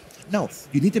streams. No,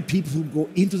 you need the people who go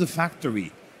into the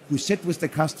factory, who sit with the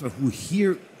customer, who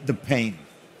hear the pain,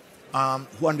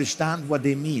 who understand what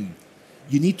they mean.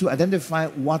 You need to identify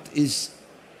what is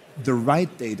the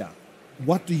right data.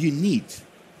 What do you need?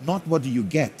 Not what do you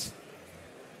get.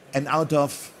 And out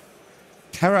of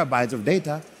terabytes of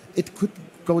data, it could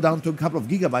go down to a couple of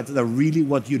gigabytes that are really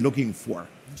what you're looking for.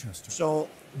 Interesting. So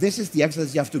this is the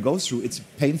exercise you have to go through. It's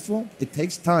painful, it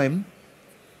takes time,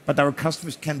 but our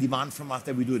customers can demand from us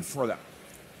that we do it for them.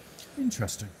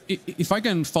 Interesting. If I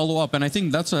can follow up, and I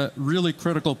think that's a really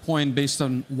critical point based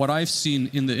on what I've seen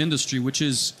in the industry, which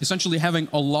is essentially having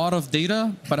a lot of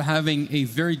data, but having a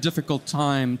very difficult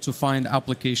time to find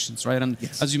applications, right? And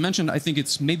yes. As you mentioned, I think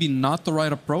it's maybe not the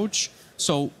right approach.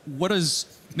 So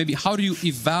how do you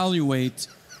evaluate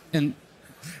and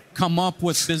come up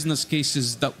with business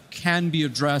cases that can be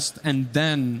addressed and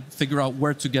then figure out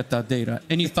where to get that data?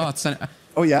 Any thoughts?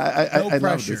 Oh yeah, No I love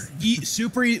pressure.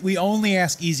 this. We only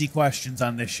ask easy questions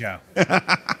on this show.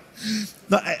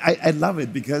 No, I love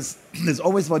it because there's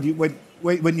always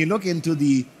when you look into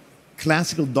the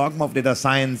classical dogma of data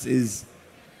science is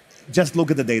just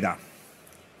look at the data.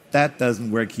 That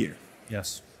doesn't work here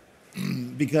Yes.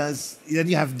 because then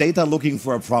you have data looking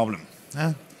for a problem.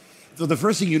 Huh? So the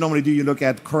first thing you normally do, you look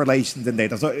at correlations in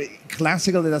data. So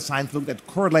classical data science looked at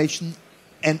correlation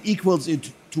and equals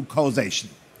it to causation.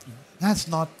 That's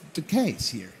not the case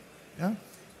here. Yeah?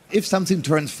 If something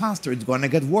turns faster, it's going to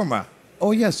get warmer.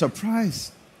 Oh, yeah,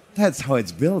 surprise. That's how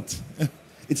it's built.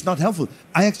 It's not helpful.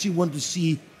 I actually want to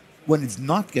see when it's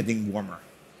not getting warmer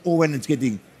or when it's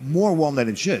getting more warm than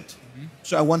it should. Mm-hmm.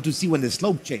 So I want to see when the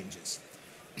slope changes.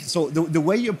 So the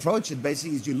way you approach it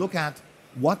basically is you look at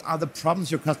what are the problems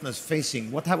your customer is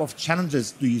facing? What type of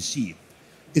challenges do you see?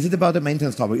 Is it about a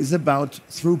maintenance topic? Is it about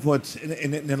throughput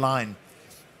in a line?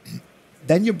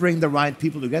 Then you bring the right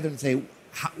people together and say,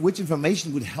 which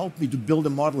information would help me to build a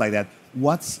model like that?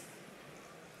 What's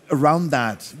around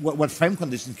that? What frame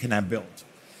conditions can I build?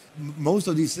 Most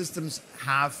of these systems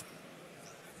have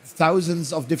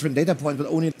thousands of different data points,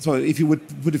 but so if you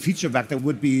would put a feature vector, it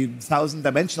would be 1,000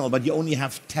 dimensional, but you only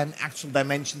have 10 actual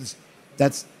dimensions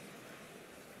that's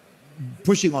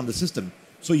pushing on the system.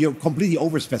 So you're completely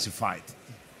overspecified.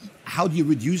 How do you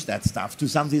reduce that stuff to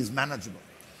something that's manageable?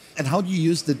 And how do you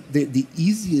use the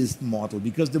easiest model?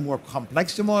 Because the more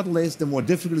complex the model is, the more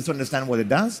difficult it is to understand what it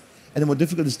does, and the more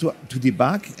difficult it is to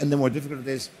debug, and the more difficult it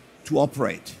is to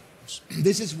operate.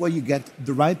 This is where you get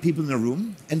the right people in the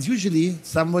room, and usually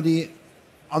somebody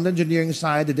on the engineering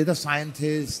side, a data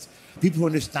scientist, people who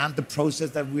understand the process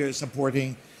that we're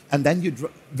supporting, and then you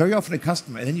very often a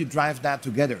customer, and then you drive that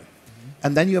together.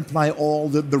 And then you apply all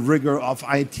the rigor of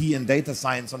IT and data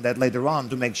science on that later on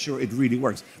to make sure it really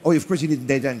works. Oh, of course you need a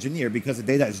data engineer because the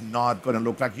data is not going to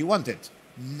look like you want it.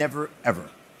 Never, ever.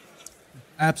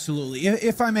 Absolutely.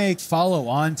 If I may follow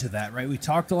on to that, right? We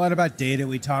talked a lot about data.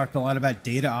 We talked a lot about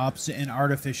data ops and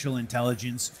artificial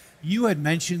intelligence. You had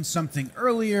mentioned something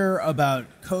earlier about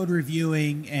code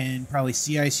reviewing and probably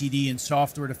CI/CD and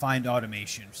software-defined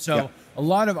automation. So yeah. A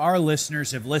lot of our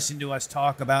listeners have listened to us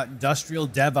talk about industrial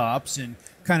DevOps and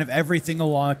kind of everything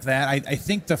along that. I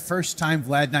think the first time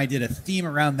Vlad and I did a theme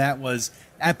around that was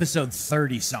episode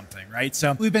 30-something, right?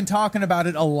 So we've been talking about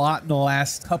it a lot in the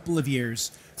last couple of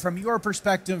years. From your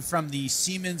perspective, from the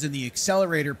Siemens and the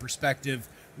accelerator perspective,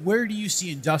 where do you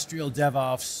see industrial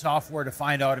DevOps,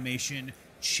 software-defined automation,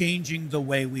 changing the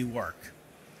way we work?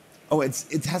 Oh,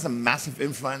 it has a massive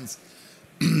influence,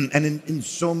 and in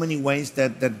so many ways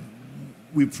that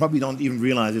we probably don't even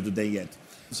realize it today yet.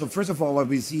 So first of all, what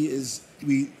we see is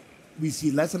we see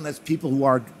less and less people who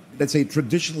are, let's say,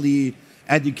 traditionally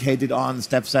educated on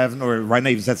step 7, or right now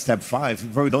even said step 5. We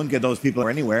probably don't get those people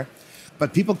anywhere.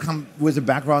 But people come with a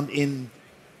background in,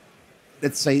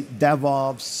 let's say,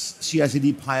 DevOps,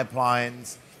 CI/CD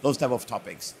pipelines, those type of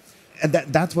topics. And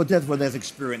that's where there's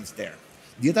experience there.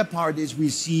 The other part is we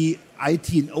see IT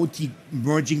and OT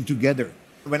merging together.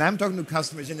 When I'm talking to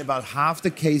customers, in about half the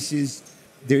cases,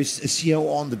 there's a CIO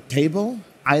on the table,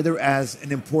 either as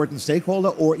an important stakeholder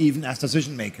or even as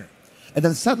decision maker. And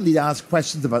then suddenly they ask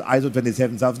questions about ISO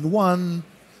 27001.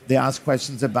 They ask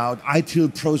questions about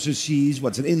ITIL processes,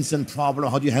 what's an instant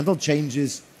problem, how do you handle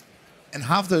changes? And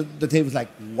half the table is like,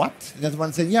 what? And the other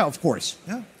one saying, yeah, of course.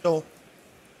 Yeah. So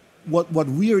what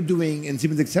we are doing in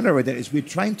Siemens Accelerator is we're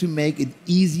trying to make it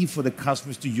easy for the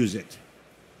customers to use it.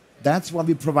 That's why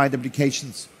we provide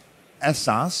applications as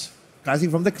SaaS,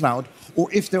 pricing from the cloud, or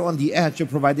if they're on the edge, you're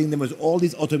providing them with all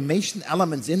these automation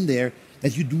elements in there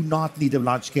that you do not need a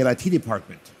large-scale IT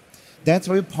department. That's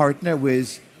why we partner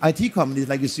with IT companies,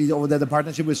 like you see over there, the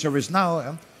partnership with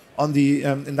ServiceNow on the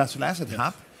Industrial Asset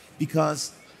Hub,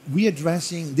 because we're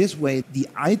addressing this way the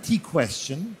IT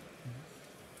question,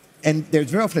 and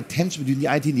there's very often a tension between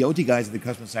the IT and the OT guys on the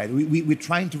customer side. We're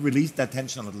trying to release that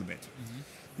tension a little bit.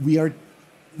 We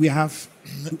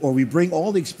bring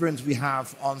all the experience we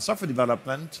have on software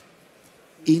development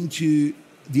into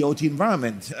the OT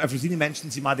environment. Afrosini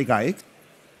mentioned Simatic IX.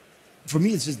 For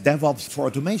me, it's just DevOps for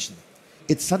automation.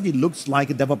 It suddenly looks like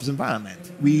a DevOps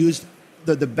environment. We use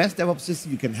the best DevOps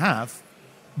system you can have,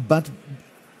 but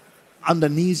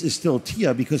underneath is still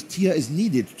TIA, because TIA is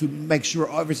needed to make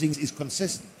sure everything is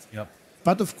consistent. Yep.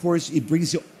 But of course, it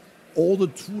brings you all the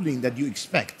tooling that you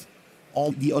expect,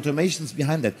 all the automations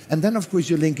behind that. And then, of course,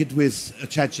 you link it with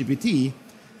ChatGPT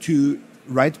to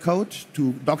write code,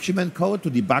 to document code,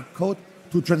 to debug code,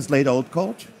 to translate old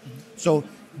code. So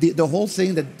the whole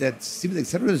thing that Siemens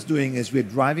Accelerator is doing is we're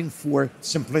driving for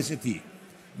simplicity,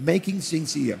 making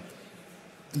things easier.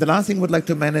 The last thing I would like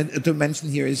to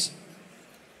mention here is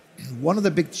one of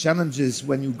the big challenges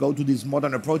when you go to these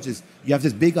modern approaches, you have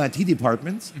this big IT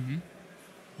department,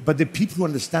 but the people who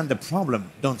understand the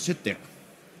problem don't sit there.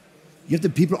 You have the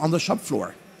people on the shop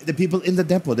floor, the people in the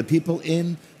depot, the people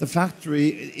in the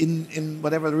factory, in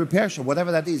whatever the repair shop,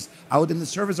 whatever that is, out in the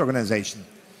service organization.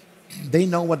 They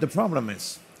know what the problem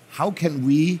is. How can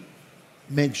we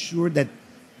make sure that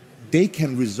they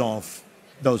can resolve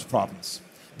those problems?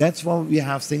 That's why we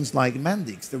have things like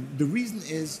Mendix. The reason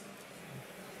is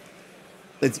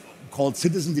it's called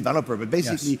citizen developer, but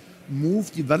basically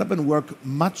move development work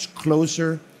much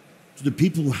closer to the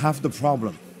people who have the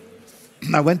problem.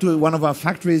 I went to one of our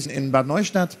factories in Bad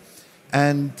Neustadt,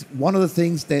 and one of the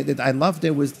things that I loved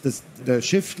there was the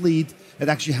shift lead that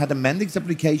actually had a Mendix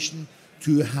application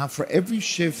to have for every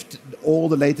shift all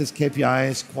the latest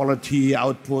KPIs, quality,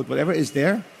 output, whatever is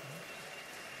there,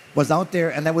 was out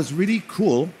there, and that was really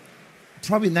cool.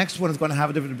 Probably next one is going to have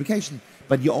a different application,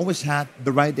 but you always had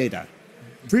the right data.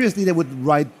 Previously, they would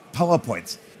write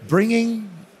PowerPoints, bringing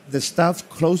the stuff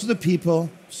close to the people,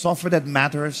 software that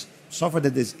matters, software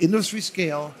that is industry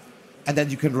scale, and that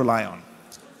you can rely on.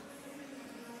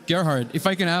 Gerhard, if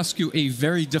I can ask you a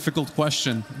very difficult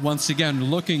question, once again,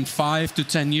 looking 5 to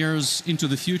 10 years into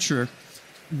the future,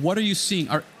 what are you seeing?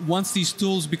 Once these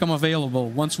tools become available,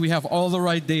 once we have all the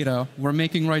right data, we're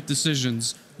making right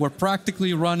decisions, we're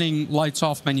practically running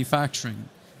lights-off manufacturing,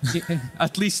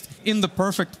 at least in the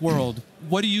perfect world,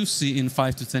 what do you see in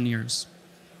 5 to 10 years?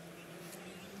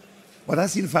 What I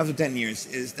see in 5 to 10 years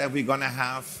is that we're going to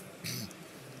have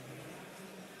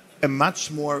a much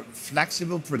more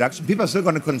flexible production. People are still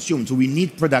going to consume, so we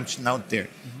need production out there.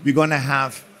 We're going to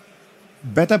have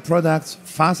better products,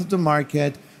 faster to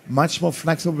market, much more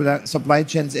flexible supply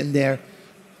chains in there,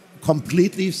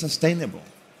 completely sustainable.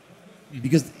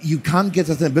 Because you can't get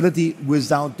sustainability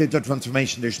without digital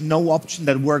transformation. There's no option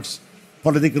that works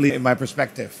politically, in my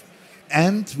perspective.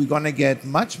 And we're going to get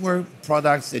much more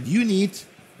products that you need,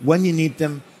 when you need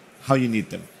them, how you need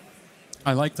them.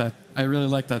 I like that. I really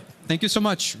like that. Thank you so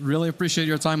much. Really appreciate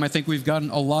your time. I think we've gotten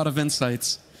a lot of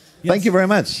insights. Yes. Thank you very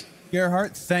much.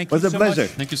 Gerhard, thank you so much. It was a pleasure.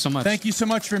 Thank you so much. Thank you so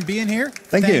much for being here.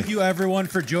 Thank you, everyone,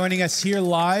 for joining us here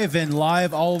live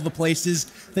all of the places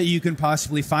that you can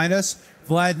possibly find us.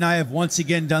 Vlad and I have once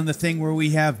again done the thing where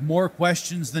we have more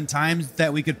questions than times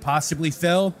that we could possibly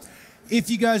fill. If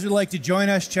you guys would like to join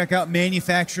us, check out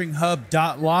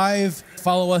manufacturinghub.live.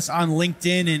 Follow us on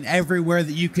LinkedIn and everywhere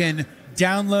that you can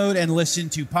download and listen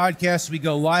to podcasts. We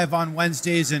go live on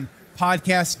Wednesdays and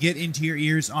podcasts get into your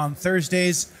ears on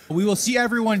Thursdays. We will see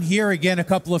everyone here again a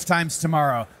couple of times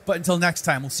tomorrow. But until next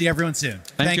time, we'll see everyone soon.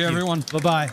 Thank you, everyone. Bye-bye.